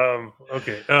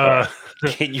 Okay.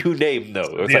 Can you name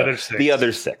those? The other 6. The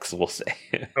other 6, we'll say.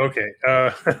 Okay.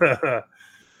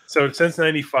 So since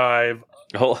 95.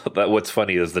 What's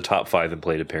funny is the top 5 in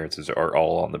plate appearances are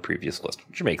all on the previous list,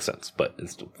 which makes sense, but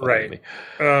it's still funny right.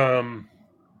 to me.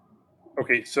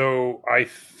 Okay, so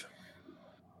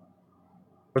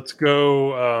let's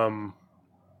go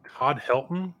Todd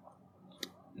Helton.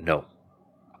 No.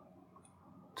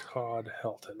 Todd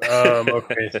Helton.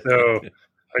 Okay, so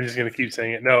I'm just gonna keep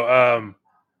saying it. No,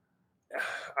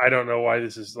 I don't know why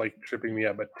this is tripping me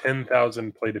up, but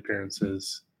 10,000 plate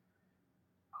appearances.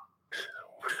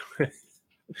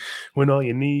 When all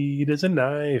you need is a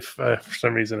knife. For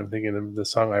some reason, I'm thinking of the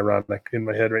song "Ironic" in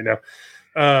my head right now.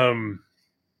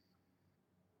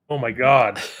 Oh my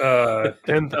God,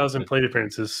 10,000 plate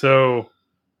appearances. So,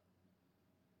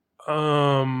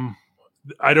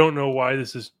 I don't know why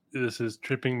this is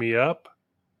tripping me up.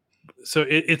 So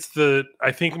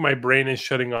I think my brain is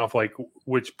shutting off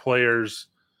which players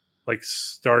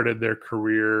started their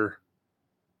career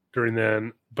during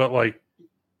then, but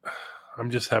I'm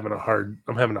having a hard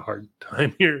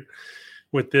time here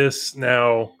with this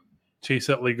now. Chase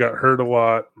Utley got hurt a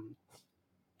lot.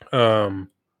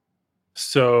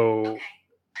 So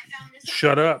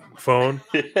shut up, phone.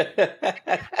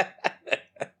 I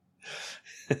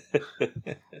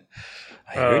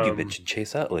heard you mention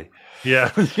Chase Utley.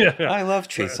 Yeah, yeah. I love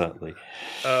Chase Utley.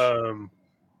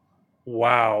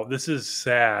 Wow, this is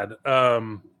sad.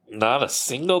 Not a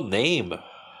single name.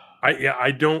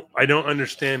 I don't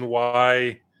understand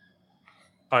why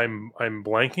I'm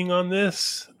blanking on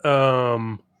this.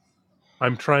 I'm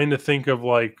trying to think of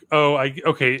like,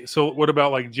 okay, so what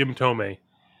about like Jim Tomei?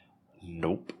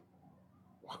 Nope.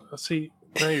 See,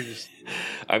 now you're just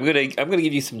I'm gonna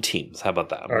give you some teams. How about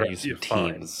that? I'm gonna give you some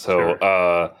fine. teams. So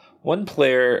Sure. One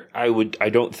player I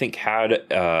don't think had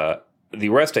the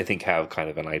rest I think have kind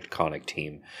of an iconic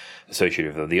team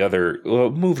associated with them. The other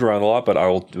moved around a lot, but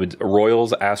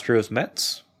Royals, Astros,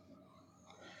 Mets.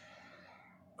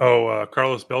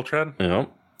 Carlos Beltran, You know, on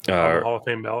the Hall of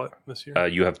Fame ballot this year.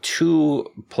 you have two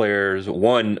players,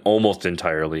 one almost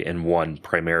entirely and one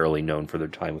primarily known for their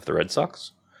time with the Red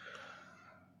Sox.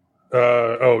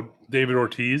 David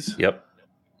Ortiz. Yep.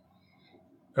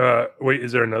 Wait,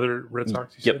 is there another Red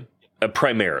Sox? You Yep.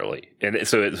 Primarily, and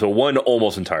so one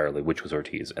almost entirely, which was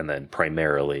Ortiz, and then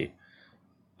primarily,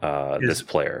 this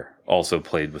player also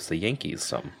played with the Yankees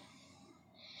some.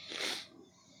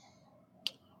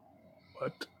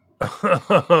 What?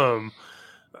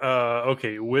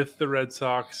 Okay, with the Red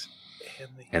Sox,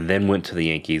 and then went to the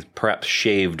Yankees. Perhaps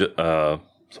shaved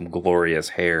some glorious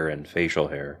hair and facial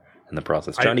hair in the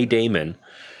process. Johnny Damon.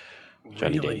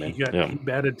 Johnny Damon. He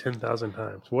batted 10,000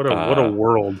 times. What a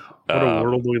world! What a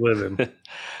world we live in.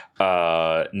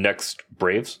 Next,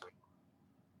 Braves.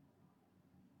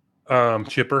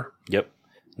 Chipper. Yep.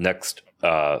 Next,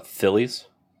 Phillies.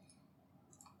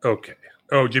 Okay.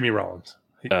 Oh, Jimmy Rollins.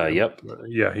 Yep.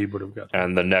 Yeah, he would have got that.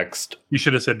 And the next, You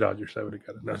should have said Dodgers. I would have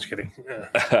got it. No, just kidding.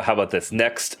 how about this?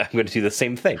 Next, I'm going to do the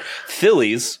same thing.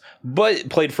 Phillies, but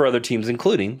played for other teams,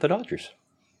 including the Dodgers.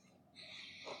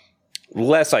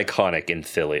 Less iconic in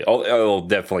Philly.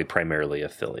 Definitely primarily a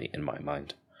Philly in my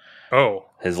mind. Oh.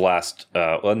 His last,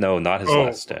 no, not his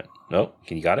last stint. No,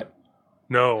 can you got it?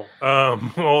 No.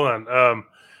 Hold on.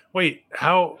 Wait,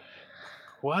 how,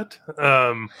 what?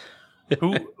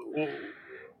 Who,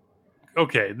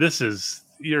 okay, this is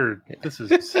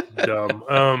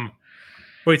dumb.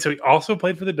 Wait, so he also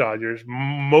played for the Dodgers,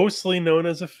 mostly known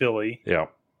as a Philly. Yeah.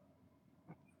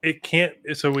 It can't.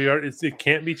 So it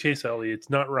can't be Chase Utley.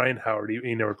 It's not Ryan Howard.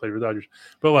 He never played for the Dodgers.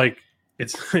 But like,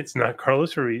 it's not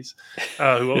Carlos Ruiz,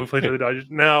 who always played for the Dodgers.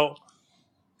 Now,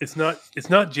 it's not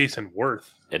Jason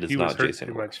Worth. It is he not was hurt Jason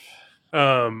too Worth. much.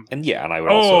 And I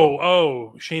would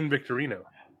also Shane Victorino.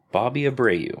 Bobby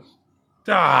Abreu.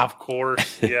 Of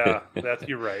course. Yeah,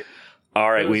 you're right. All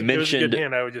right, It was we a mentioned good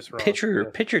hand. I was just wrong.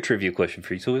 pitcher trivia question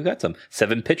for you. So we've got some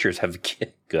 7 pitchers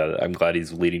I'm glad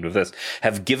he's leading with this.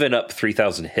 Have given up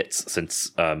 3,000 hits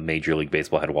since Major League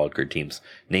Baseball had wildcard teams.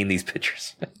 Name these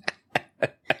pitchers.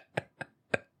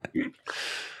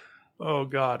 Oh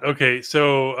God. Okay,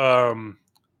 so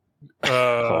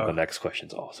the next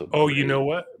question's also. Oh, great. you know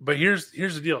what? But here's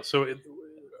the deal. So,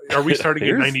 are we starting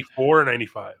at 94 or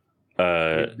 95?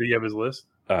 Do you have his list?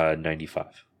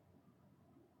 95.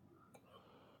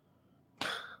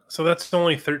 So that's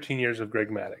only 13 years of Greg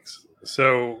Maddux.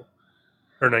 So,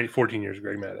 or 14 years of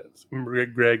Greg Maddux.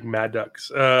 Greg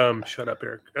Maddux. Shut up,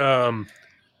 Eric.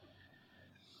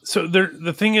 So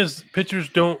the thing is, pitchers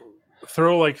don't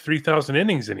throw like 3,000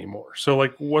 innings anymore. So,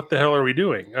 like, what the hell are we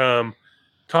doing?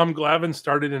 Tom Glavine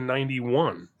started in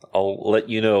 91. I'll let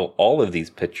you know all of these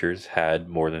pitchers had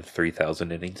more than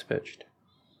 3,000 innings pitched.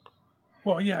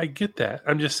 Well, yeah, I get that.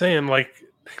 I'm just saying, like,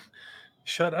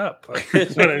 shut up.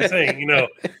 That's what I'm saying. Okay.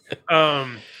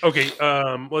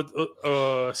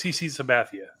 CC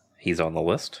Sabathia. He's on the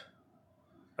list.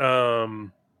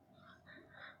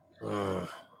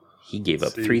 He gave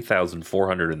up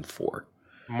 3,404.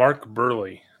 Mark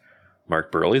Burley.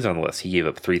 Mark Burley's on the list. He gave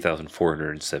up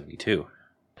 3,472.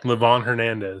 Levon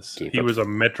Hernandez. He was a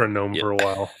metronome for a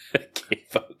while.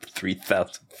 Gave up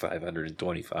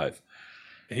 3,525.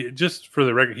 Just for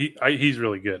the record, he's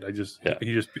really good.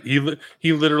 He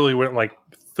literally went like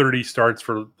 30 starts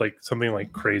for like something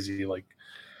like crazy, like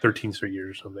 13 straight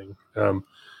years or something.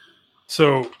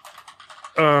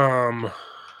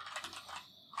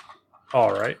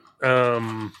 All right.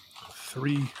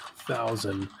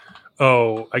 3,000.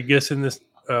 Oh, I guess in this.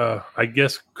 I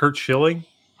guess Kurt Schilling.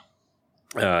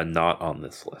 Not on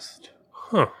this list.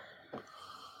 Huh.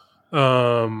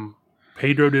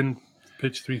 Pedro didn't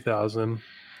pitch 3,000.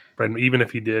 But even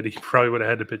if he did, he probably would have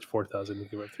had to pitch 4,000 to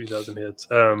give up 3,000 hits.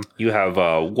 You have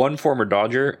one former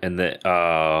Dodger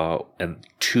and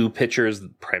two pitchers,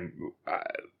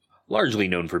 largely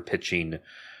known for pitching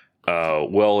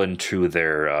well into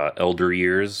their elder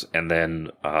years, and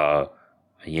then a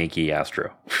Yankee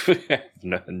Astro.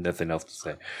 Nothing else to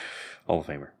say. Hall of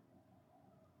Famer.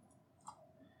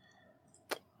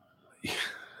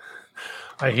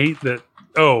 I hate that.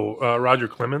 Oh, Roger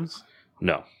Clemens?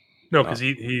 No, because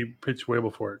he pitched way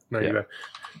before it. No,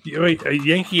 Yeah. wait, a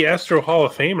Yankee Astro Hall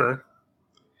of Famer?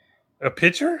 A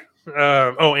pitcher?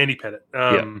 Andy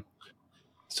Pettitte.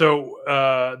 So,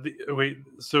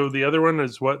 so the other one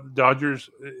is what? Dodgers?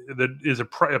 That is a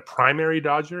primary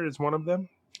Dodger? Is one of them?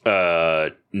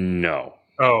 no.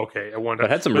 Oh, okay. I wonder.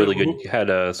 But had some really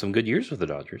good some good years with the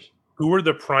Dodgers. Who were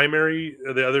the primary?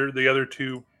 The other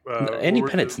two. Andy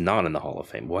Pennett's not in the Hall of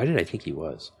Fame. Why did I think he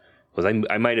was? Because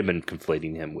I might have been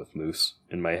conflating him with Moose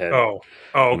in my head. Oh,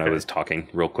 okay. When I was talking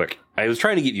real quick, I was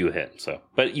trying to give you a hint. So,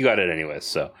 but you got it anyways.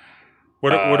 So,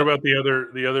 what about the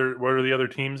other? What are the other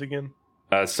teams again?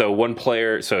 So one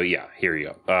player. So yeah, here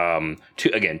you go.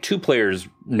 Two players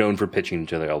known for pitching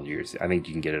to their elder years. I think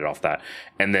you can get it off that.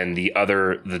 And then the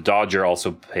Dodger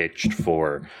also pitched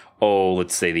for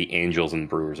let's say the Angels and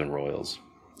Brewers and Royals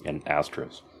and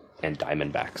Astros and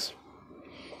Diamondbacks.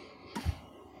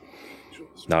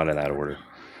 Not in that order.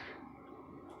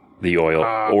 The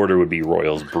order would be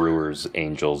Royals, Brewers,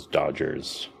 Angels,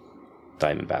 Dodgers,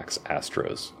 Diamondbacks,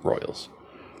 Astros, Royals.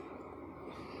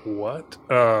 What?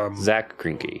 Zach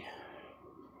Greinke.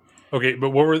 Okay,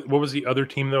 but what was the other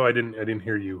team though? I didn't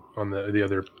hear you on the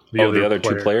other. The other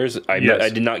two players. I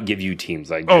did not give you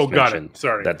teams. I just mentioned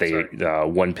Sorry, that they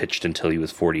one pitched until he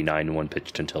was 49, and one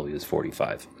pitched until he was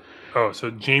 45. Oh,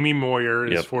 so Jamie Moyer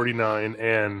is 49,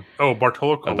 and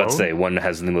Bartolo Colon. I'm about to say one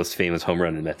has the most famous home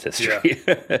run in Mets history.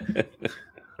 Yeah.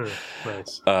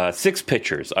 Nice. 6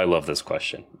 pitchers. I love this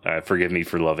question. Forgive me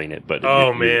for loving it, but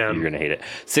man, you're going to hate it.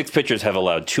 6 pitchers have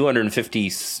allowed 250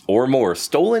 or more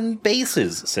stolen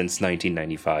bases since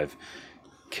 1995.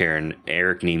 Karen,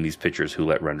 Eric named these pitchers who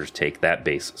let runners take that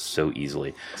base so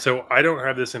easily. So I don't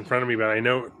have this in front of me, but I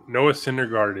know Noah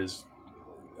Syndergaard used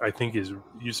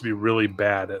to be really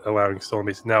bad at allowing stolen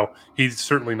bases. Now he's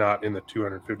certainly not in the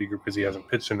 250 group because he hasn't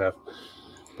pitched enough.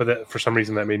 But that, for some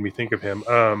reason, that made me think of him.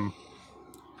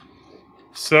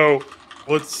 So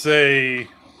let's say,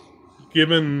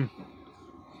 given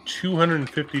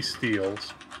 250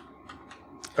 steals,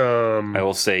 I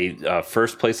will say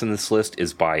first place in this list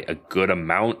is by a good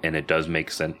amount, and it does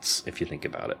make sense if you think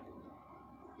about it.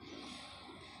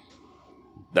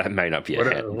 That might not be a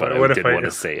hint, but I did want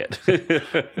to say it.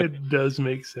 It does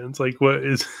make sense. Like, what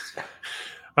is...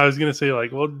 I was going to say,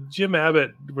 like, well, Jim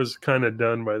Abbott was kind of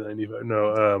done by 95.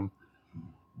 No.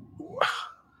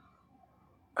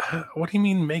 What do you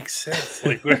mean makes sense?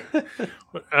 Like, wait,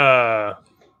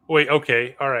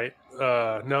 okay, all right.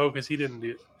 No, because he didn't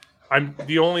do it. I'm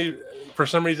the only... For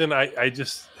some reason, I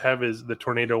just have the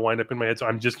tornado wind up in my head, so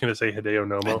I'm just going to say Hideo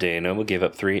Nomo. Hideo Nomo gave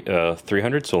up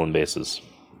 300 stolen bases.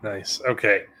 Nice.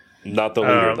 Okay. Not the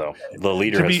leader, though. The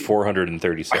leader has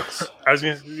 436. I was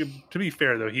going to be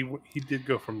fair, though, he did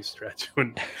go from the stretch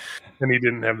when he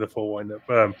didn't have the full windup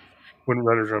when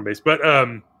runners were on base. But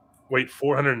wait,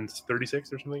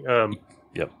 436 or something?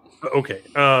 Yep. Okay.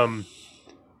 Pettitte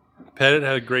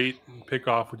had a great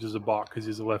pickoff, which is a balk because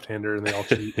he's a left-hander and they all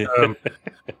cheat.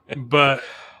 But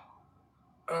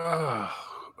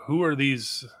who are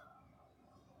these?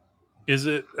 Is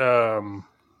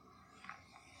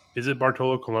it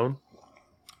Bartolo Colon?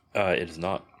 It is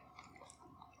not.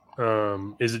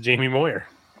 Is it Jamie Moyer?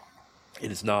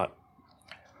 It is not.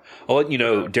 I'll let you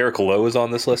know. Derek Lowe is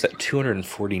on this list at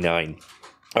 249.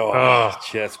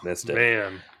 Just missed it.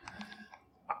 Man,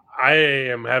 I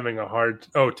am having a hard.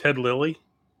 Ted Lilly.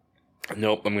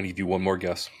 Nope. I'm going to give you one more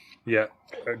guess. Yeah.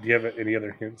 Do you have any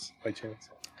other hints by chance?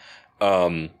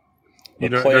 The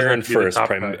player in first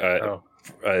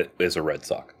is a Red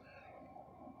Sox.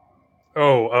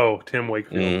 Tim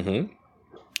Wakefield.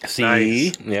 Mm-hmm. See?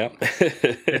 Nice. Yeah.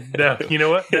 Now, you know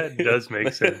what? That does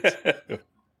make sense.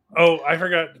 I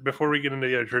forgot, before we get into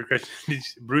the other trade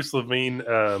questions, Bruce Levine,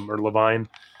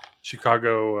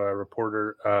 Chicago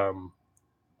reporter,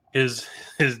 his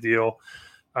deal,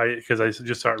 because I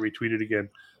just saw it retweeted again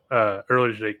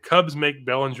earlier today. Cubs make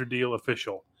Bellinger deal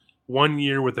official. 1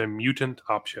 year with a mutant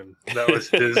option. That was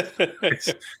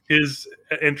his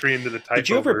entry into the type. Did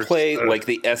you ever play like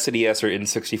the SNES or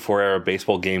N64 era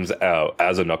baseball games out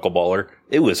as a knuckleballer?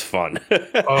 It was fun.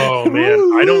 Oh man,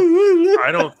 I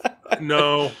don't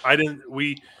know. I didn't.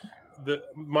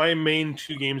 My main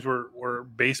 2 games were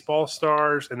Baseball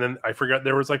Stars, and then I forgot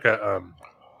there was like a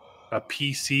a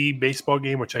PC baseball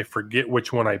game, which I forget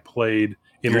which one I played.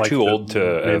 You're too old to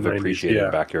have mid-90s.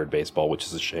 appreciated backyard baseball, which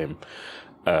is a shame.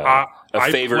 I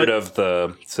Favorite of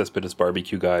the Cespedes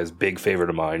barbecue guys, big favorite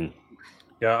of mine.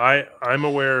 Yeah, I'm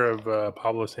aware of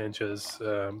Pablo Sanchez.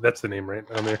 That's the name, right?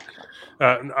 On there.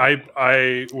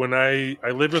 When I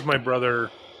lived with my brother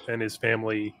and his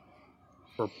family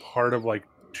for part of like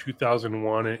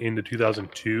 2001 and into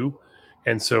 2002,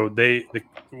 and so a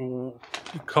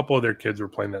couple of their kids were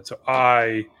playing that, so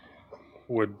I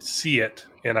would see it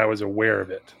and I was aware of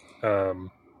it.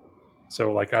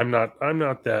 So like I'm not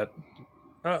that.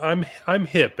 I'm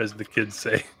hip, as the kids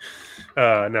say.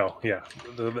 No, yeah,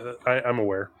 I'm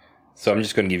aware. So I'm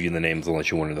just going to give you the names unless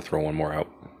you wanted to throw one more out.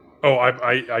 Oh,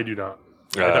 I do not.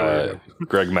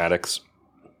 Greg Maddux,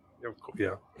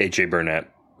 yeah, H.A.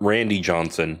 Burnett, Randy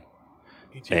Johnson,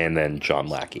 and then John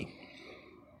Lackey.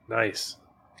 Nice.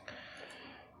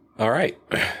 All right,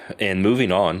 and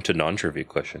moving on to non-trivia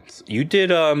questions. You did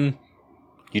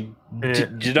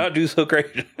did not do so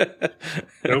great.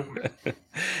 Nope.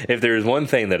 If there is one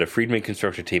thing that a Friedman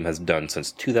construction team has done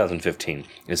since 2015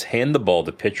 is hand the ball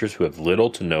to pitchers who have little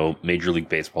to no Major League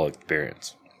Baseball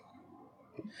experience.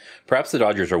 Perhaps the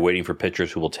Dodgers are waiting for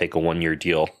pitchers who will take a one-year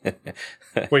deal.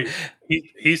 Wait,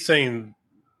 he's saying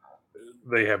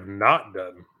they have not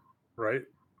done, right?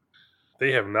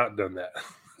 They have not done that.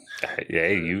 Yeah,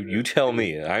 you tell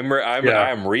me.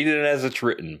 I'm reading it as it's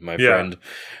written, my friend.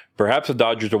 Perhaps the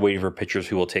Dodgers are waiting for pitchers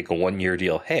who will take a one-year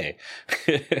deal. Hey,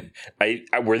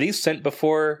 were these sent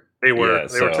before? They were. Yeah,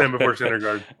 they were sent before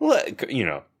Syndergaard.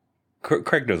 Look,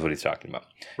 Craig knows what he's talking about.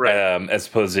 Right. As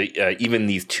opposed to even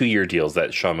these 2-year deals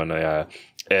that Shaman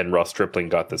and Ross Stripling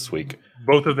got this week.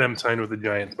 Both of them signed with the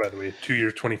Giants, by the way. 2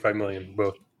 years, $25 million,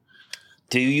 both.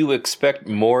 Do you expect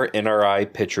more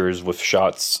NRI pitchers with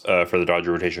shots for the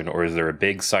Dodger rotation, or is there a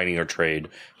big signing or trade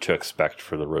to expect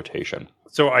for the rotation?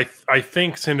 So I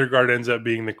think Syndergaard ends up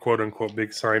being the quote unquote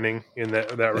big signing in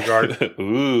that regard.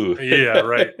 Ooh, yeah,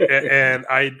 right. And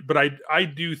I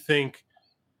do think,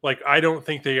 like, I don't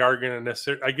think they are going to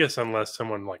necessarily. I guess unless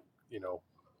someone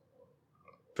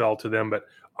fell to them, but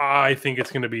I think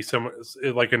it's going to be some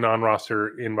like a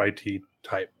non-roster invitee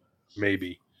type,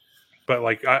 maybe. But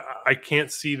like I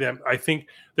can't see them. I think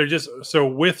they're just so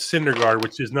with Syndergaard,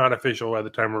 which is not official at the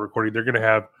time of recording. They're going to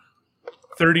have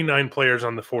 39 players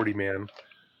on the 40-man,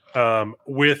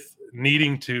 with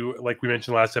needing to, like we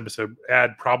mentioned last episode,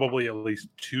 add probably at least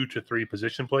 2 to 3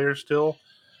 position players still,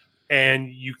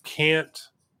 and you can't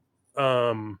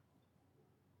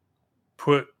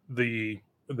put the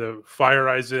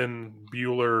Feyereisen,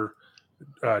 Buehler,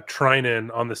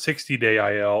 Treinen on the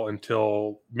 60-day IL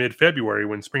until mid-February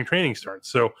when spring training starts.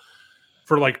 So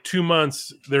for like 2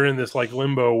 months, they're in this like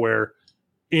limbo where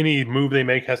any move they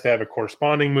make has to have a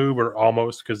corresponding move, or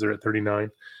almost, because they're at 39.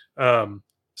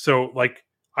 So like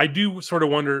I do sort of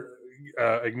wonder,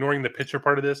 ignoring the pitcher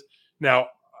part of this. Now,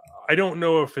 I don't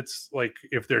know if it's like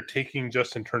if they're taking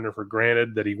Justin Turner for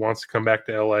granted that he wants to come back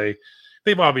to LA.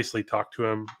 They've obviously talked to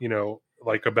him,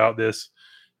 like about this.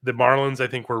 The Marlins, I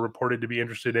think, were reported to be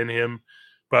interested in him,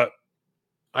 but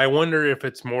I wonder if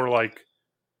it's more like,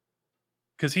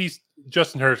 because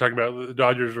Justin Turner's talking about the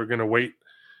Dodgers are going to wait,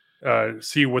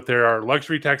 see what there are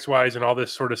luxury tax wise and all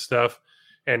this sort of stuff,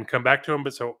 and come back to him.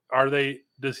 But so do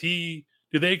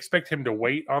they expect him to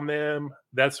wait on them?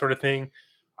 That sort of thing.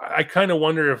 I kind of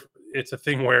wonder if it's a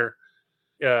thing where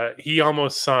he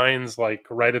almost signs like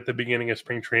right at the beginning of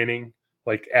spring training,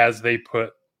 like as they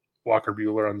put Walker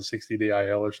Buehler on the 60-day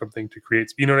IL or something to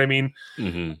create, you know what I mean?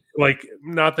 Mm-hmm. Like,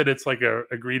 not that it's like a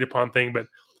agreed upon thing, but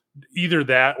either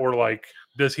that or like,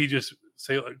 does he just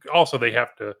say, like, also they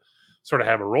have to sort of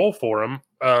have a role for him,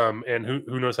 and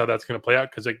who knows how that's going to play out,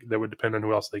 because that would depend on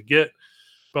who else they get.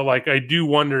 But like, I do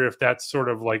wonder if that's sort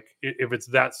of like, if it's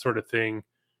that sort of thing.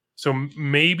 So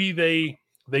maybe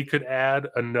they could add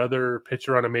another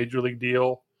pitcher on a major league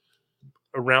deal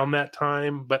around that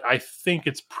time, but I think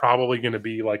it's probably going to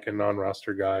be like a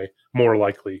non-roster guy, more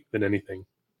likely than anything.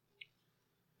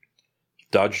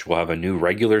 Dodgers will have a new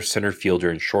regular center fielder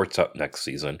and shortstop next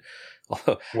season.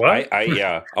 What?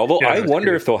 Although I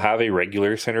wonder if they'll have a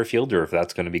regular center fielder, if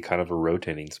that's going to be kind of a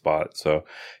rotating spot. So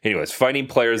anyways, finding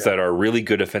players that are really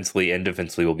good offensively and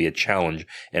defensively will be a challenge,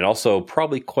 and also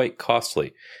probably quite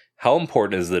costly. How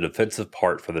important is the defensive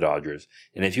part for the Dodgers?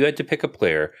 And if you had to pick a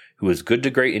player who is good to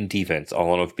great in defense,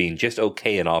 along with being just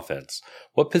okay in offense,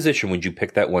 what position would you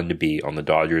pick that one to be on the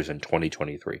Dodgers in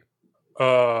 2023?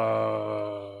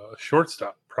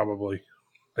 Shortstop, probably,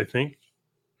 I think.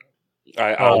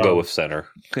 I'll go with center.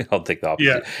 I'll take the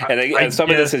opposite. Yeah, and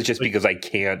some of this is just because I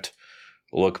can't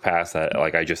look past that.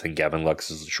 Like, I just think Gavin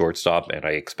Lux is a shortstop, and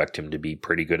I expect him to be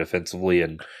pretty good offensively.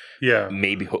 And Yeah,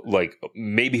 maybe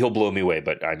he'll blow me away,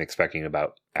 but I'm expecting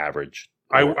about average.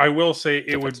 I will say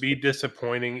it would be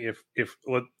disappointing if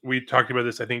we talked about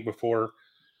this, I think, before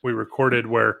we recorded,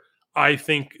 where I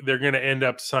think they're going to end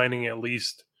up signing at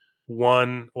least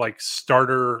one like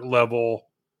starter level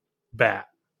bat.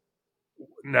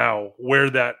 Now, where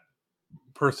that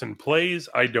person plays,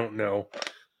 I don't know,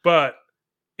 but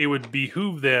it would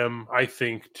behoove them, I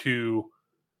think, to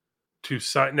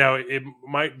sign. Now, it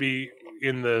might be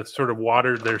in the sort of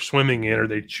water they're swimming in, or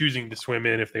they choosing to swim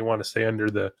in if they want to stay under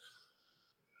the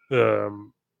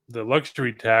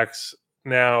luxury tax.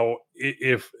 Now,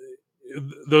 if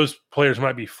those players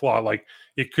might be flawed, like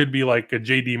it could be like a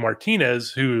JD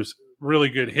Martinez who's really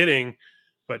good hitting,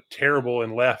 but terrible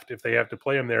in left if they have to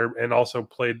play him there, and also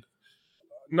played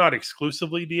not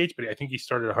exclusively DH, but I think he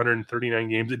started 139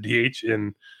 games at DH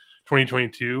in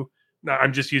 2022. Now,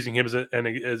 I'm just using him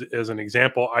as an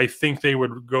example. I think they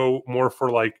would go more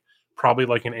for probably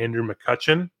like an Andrew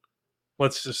McCutchen,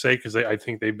 let's just say, because I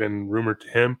think they've been rumored to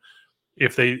him.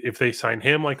 If they sign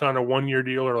him like on a 1-year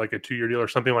deal or like a 2-year deal or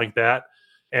something like that,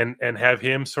 and have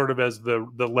him sort of as the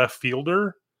left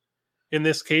fielder in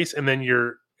this case, and then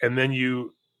you're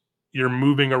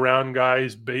moving around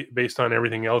guys based on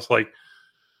everything else, I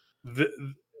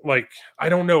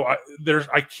don't know.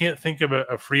 I can't think of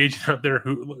a free agent out there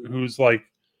who's like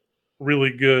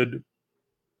really good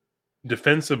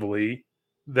defensively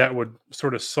that would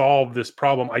sort of solve this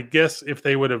problem. I guess if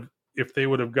they would have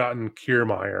gotten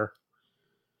Kiermaier,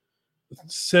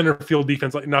 center field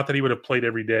defense, like, not that he would have played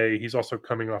every day. He's also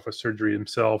coming off of surgery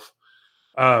himself.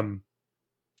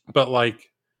 But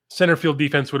like center field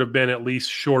defense would have been at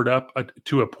least shored up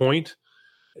to a point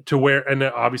to where, and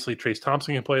obviously Trace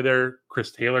Thompson can play there.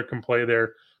 Chris Taylor can play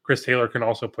there. Chris Taylor can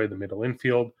also play the middle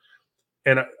infield.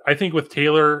 And I think with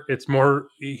Taylor, it's more,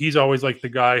 he's always like the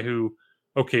guy who,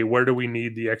 okay, where do we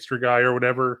need the extra guy or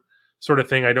whatever sort of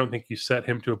thing. I don't think you set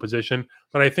him to a position,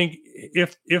 but I think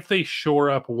if they shore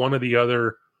up one of the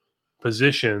other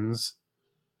positions,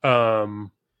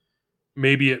 maybe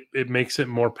it makes it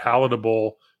more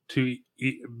palatable to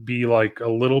be like a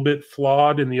little bit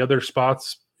flawed in the other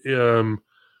spots,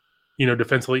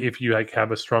 defensively, if you like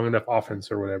have a strong enough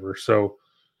offense or whatever. So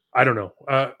I don't know.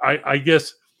 I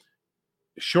guess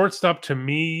shortstop to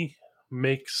me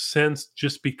makes sense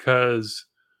just because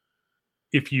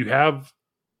if you have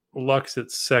Lux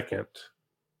at second,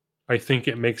 I think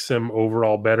it makes them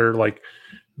overall better. Like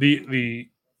the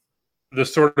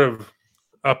sort of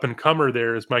up and comer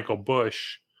there is Michael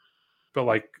Busch, but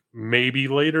like maybe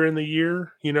later in the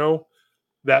year,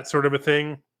 that sort of a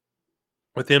thing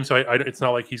with him. So it's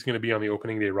not like he's going to be on the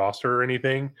opening day roster or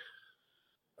anything.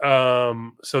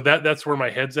 So that's where my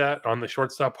head's at on the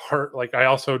shortstop part. Like, I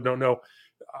also don't know.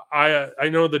 I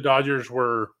know the Dodgers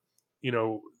were,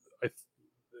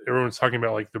 everyone's talking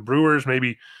about like the Brewers.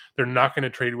 Maybe they're not going to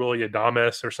trade Willy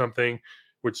Adames or something,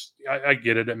 which I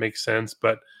get it. It makes sense,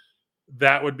 but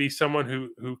that would be someone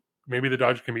who maybe the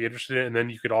Dodgers can be interested in. And then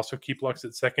you could also keep Lux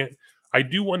at second. I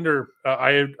do wonder.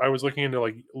 I was looking into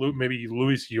like maybe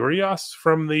Luis Urias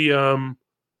from the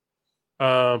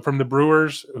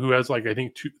Brewers, who has like I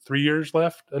think 3 years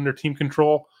left under team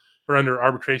control or under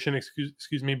arbitration.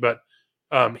 Excuse me, but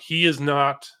he is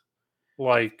not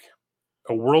like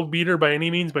a world beater by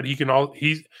any means, but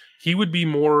he would be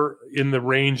more in the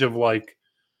range of like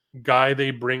guy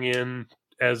they bring in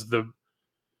as the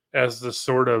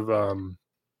sort of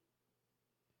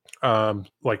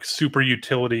like super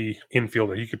utility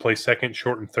infielder. He could play second,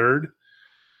 short, and third,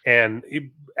 and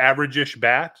average-ish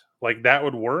bat. Like that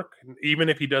would work, even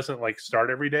if he doesn't like start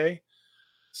every day.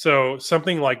 So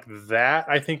something like that,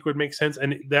 I think, would make sense,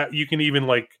 and that you can even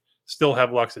like still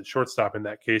have Lux at shortstop in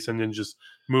that case, and then just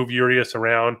move Urias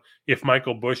around. If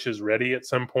Michael Busch is ready at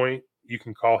some point, you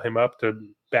can call him up to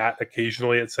bat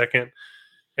occasionally at second,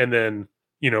 and then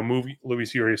move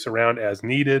Luis Urias around as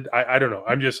needed. I don't know.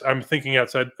 I'm thinking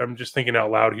outside. I'm just thinking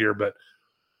out loud here, but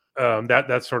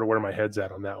that's sort of where my head's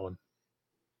at on that one.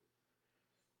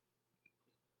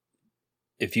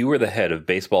 If you were the head of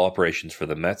baseball operations for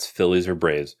the Mets, Phillies, or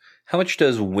Braves, how much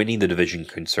does winning the division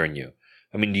concern you?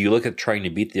 I mean, do you look at trying to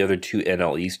beat the other two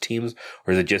NL East teams,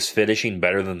 or is it just finishing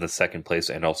better than the second place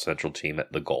NL Central team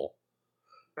at the goal?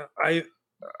 I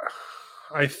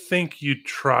think you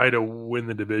try to win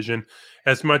the division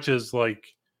as much as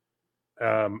like,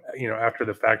 after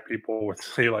the fact, people would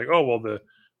say like, oh, well, the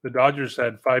Dodgers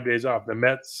had 5 days off. The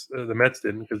Mets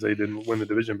didn't because they didn't win the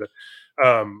division. But,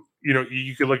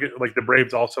 you could look at like the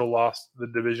Braves also lost the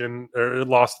division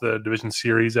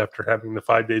series after having the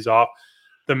 5 days off.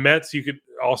 The Mets,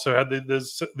 also had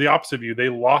the opposite view. They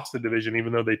lost the division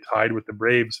even though they tied with the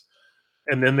Braves,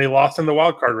 and then they lost in the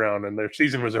wild card round, and their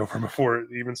season was over before it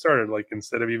even started. Like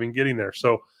instead of even getting there,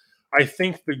 so I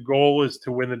think the goal is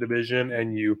to win the division,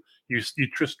 and you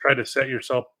just try to set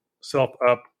yourself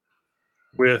up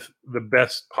with the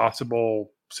best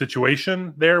possible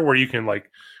situation there, where you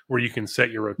can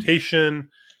set your rotation.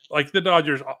 Like the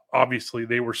Dodgers, obviously,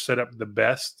 they were set up the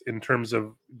best in terms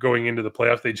of going into the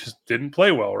playoffs. They just didn't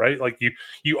play well, right? Like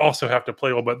you also have to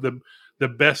play well, but the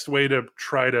best way to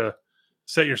try to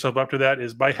set yourself up to that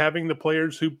is by having the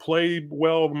players who play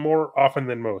well more often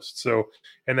than most. So,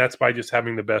 and that's by just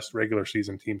having the best regular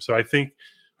season team. So I think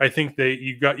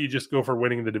you just go for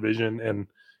winning the division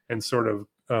and sort of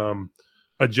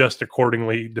adjust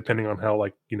accordingly depending on how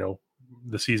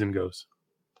the season goes.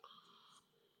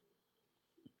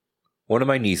 One of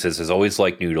my nieces has always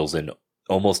liked noodles in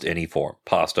almost any form,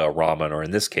 pasta, ramen, or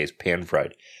in this case,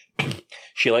 pan-fried.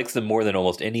 She likes them more than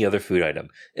almost any other food item.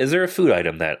 Is there a food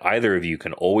item that either of you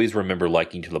can always remember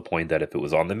liking to the point that if it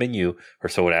was on the menu or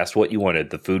someone asked what you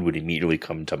wanted, the food would immediately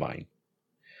come to mind?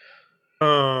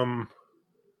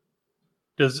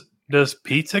 Does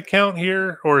pizza count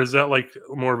here, or is that like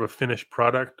more of a finished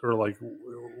product, or like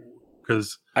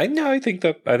because I think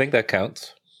that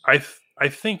counts. I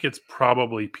think it's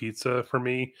probably pizza for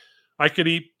me. I can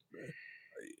eat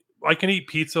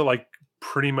pizza like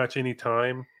pretty much any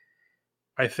time.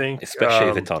 I think, especially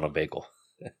if it's on a bagel,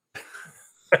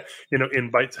 in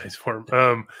bite-sized form.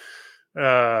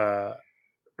 But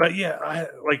yeah, I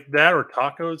like that, or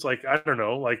tacos. Like I don't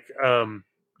know, like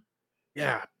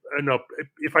yeah. No,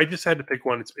 if I just had to pick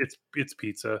one, it's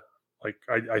pizza. Like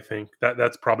I think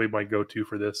that's probably my go-to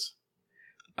for this.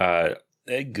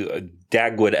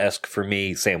 Dagwood-esque for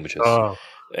me, sandwiches. Oh,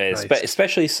 nice.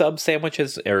 Especially sub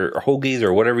sandwiches or hoagies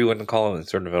or whatever you want to call them,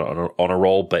 sort of on a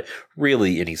roll. But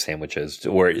really, any sandwiches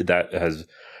where that has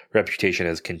reputation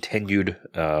has continued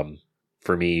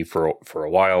for me for a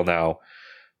while now.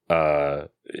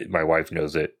 My wife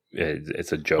knows it.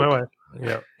 It's a joke.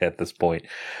 Yeah. At this point.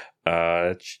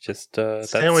 It's just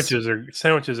sandwiches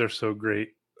are so great.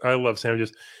 I love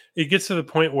sandwiches. It gets to the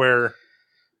point where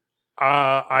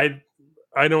I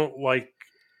don't like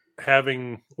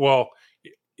having. Well,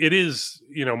 it is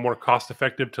more cost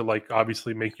effective to like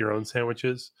obviously make your own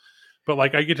sandwiches, but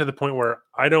like I get to the point where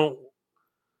I don't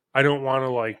want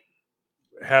to like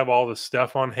have all the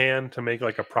stuff on hand to make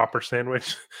like a proper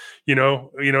sandwich. you know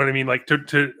what I mean? Like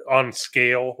to on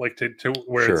scale, like to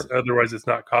where sure. It's otherwise it's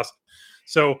not cost.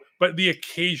 So, but the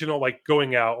occasional like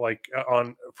going out like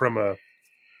from a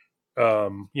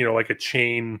like a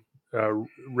chain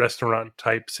restaurant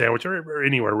type sandwich or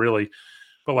anywhere really,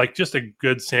 but like just a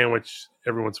good sandwich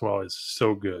every once in a while is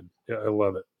so good. Yeah, I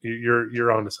love it.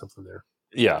 You're onto something there.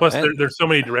 Yeah. Plus, there's so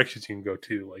many directions you can go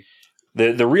to. Like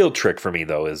the real trick for me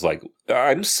though is like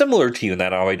I'm similar to you in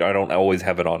that I don't always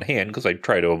have it on hand because I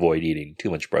try to avoid eating too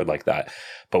much bread like that.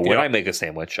 But when I make a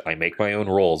sandwich, I make my own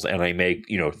rolls and I make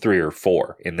 3 or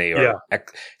 4, and they are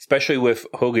especially with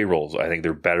hoagie rolls. I think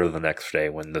they're better the next day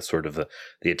when the sort of the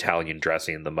Italian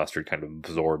dressing and the mustard kind of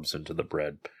absorbs into the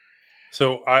bread.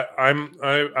 So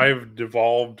I've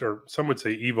devolved, or some would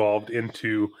say evolved,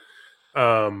 into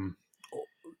Mr.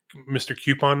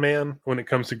 Coupon Man when it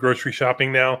comes to grocery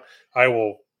shopping. Now I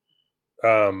will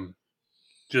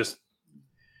just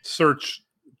search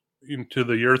into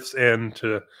the earth's end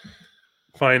to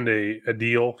find a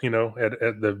deal,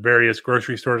 at the various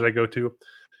grocery stores I go to.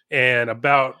 And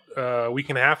about a week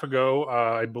and a half ago,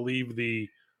 I believe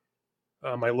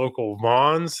my local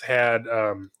Vons had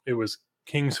it was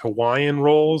King's Hawaiian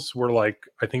rolls were like,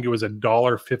 I think it was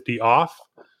 $1.50 off.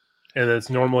 And it's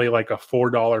normally like a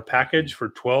 $4 package for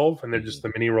 12, and they're just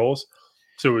the mini rolls.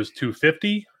 So it was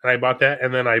 $2.50, and I bought that.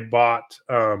 And then I bought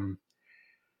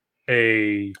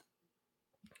a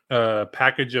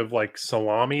package of like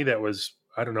salami that was,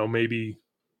 I don't know, maybe,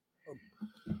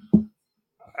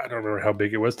 I don't remember how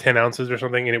big it was, 10 ounces or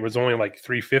something. And it was only like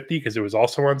 $3.50 because it was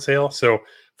also on sale. So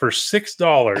for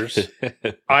 $6,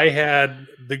 I had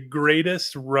the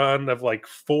greatest run of like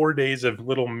 4 days of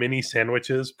little mini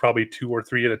sandwiches, probably 2 or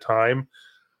 3 at a time.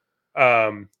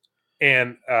 And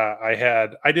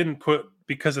I didn't put,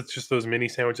 because it's just those mini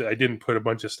sandwiches, I didn't put a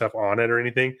bunch of stuff on it or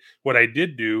anything. What I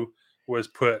did do was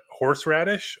put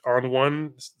horseradish on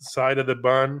one side of the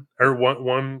bun, or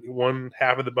one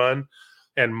half of the bun,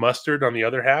 and mustard on the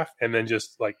other half, and then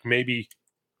just like maybe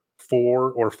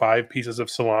 4 or 5 pieces of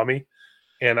salami.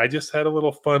 And I just had a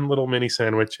little fun little mini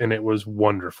sandwich, and it was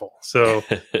wonderful. So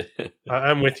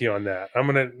I'm with you on that. I'm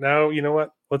going to now, you know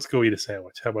what? Let's go eat a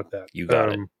sandwich. How about that? You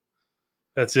got it.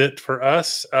 That's it for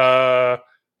us.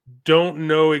 don't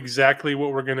know exactly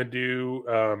what we're going to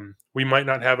do. We might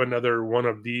not have another one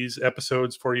of these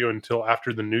episodes for you until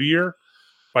after the new year.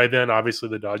 By then, obviously,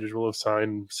 the Dodgers will have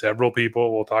signed several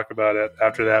people. We'll talk about it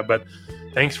after that. But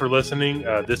thanks for listening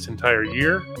this entire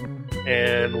year,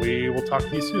 and we will talk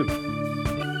to you soon.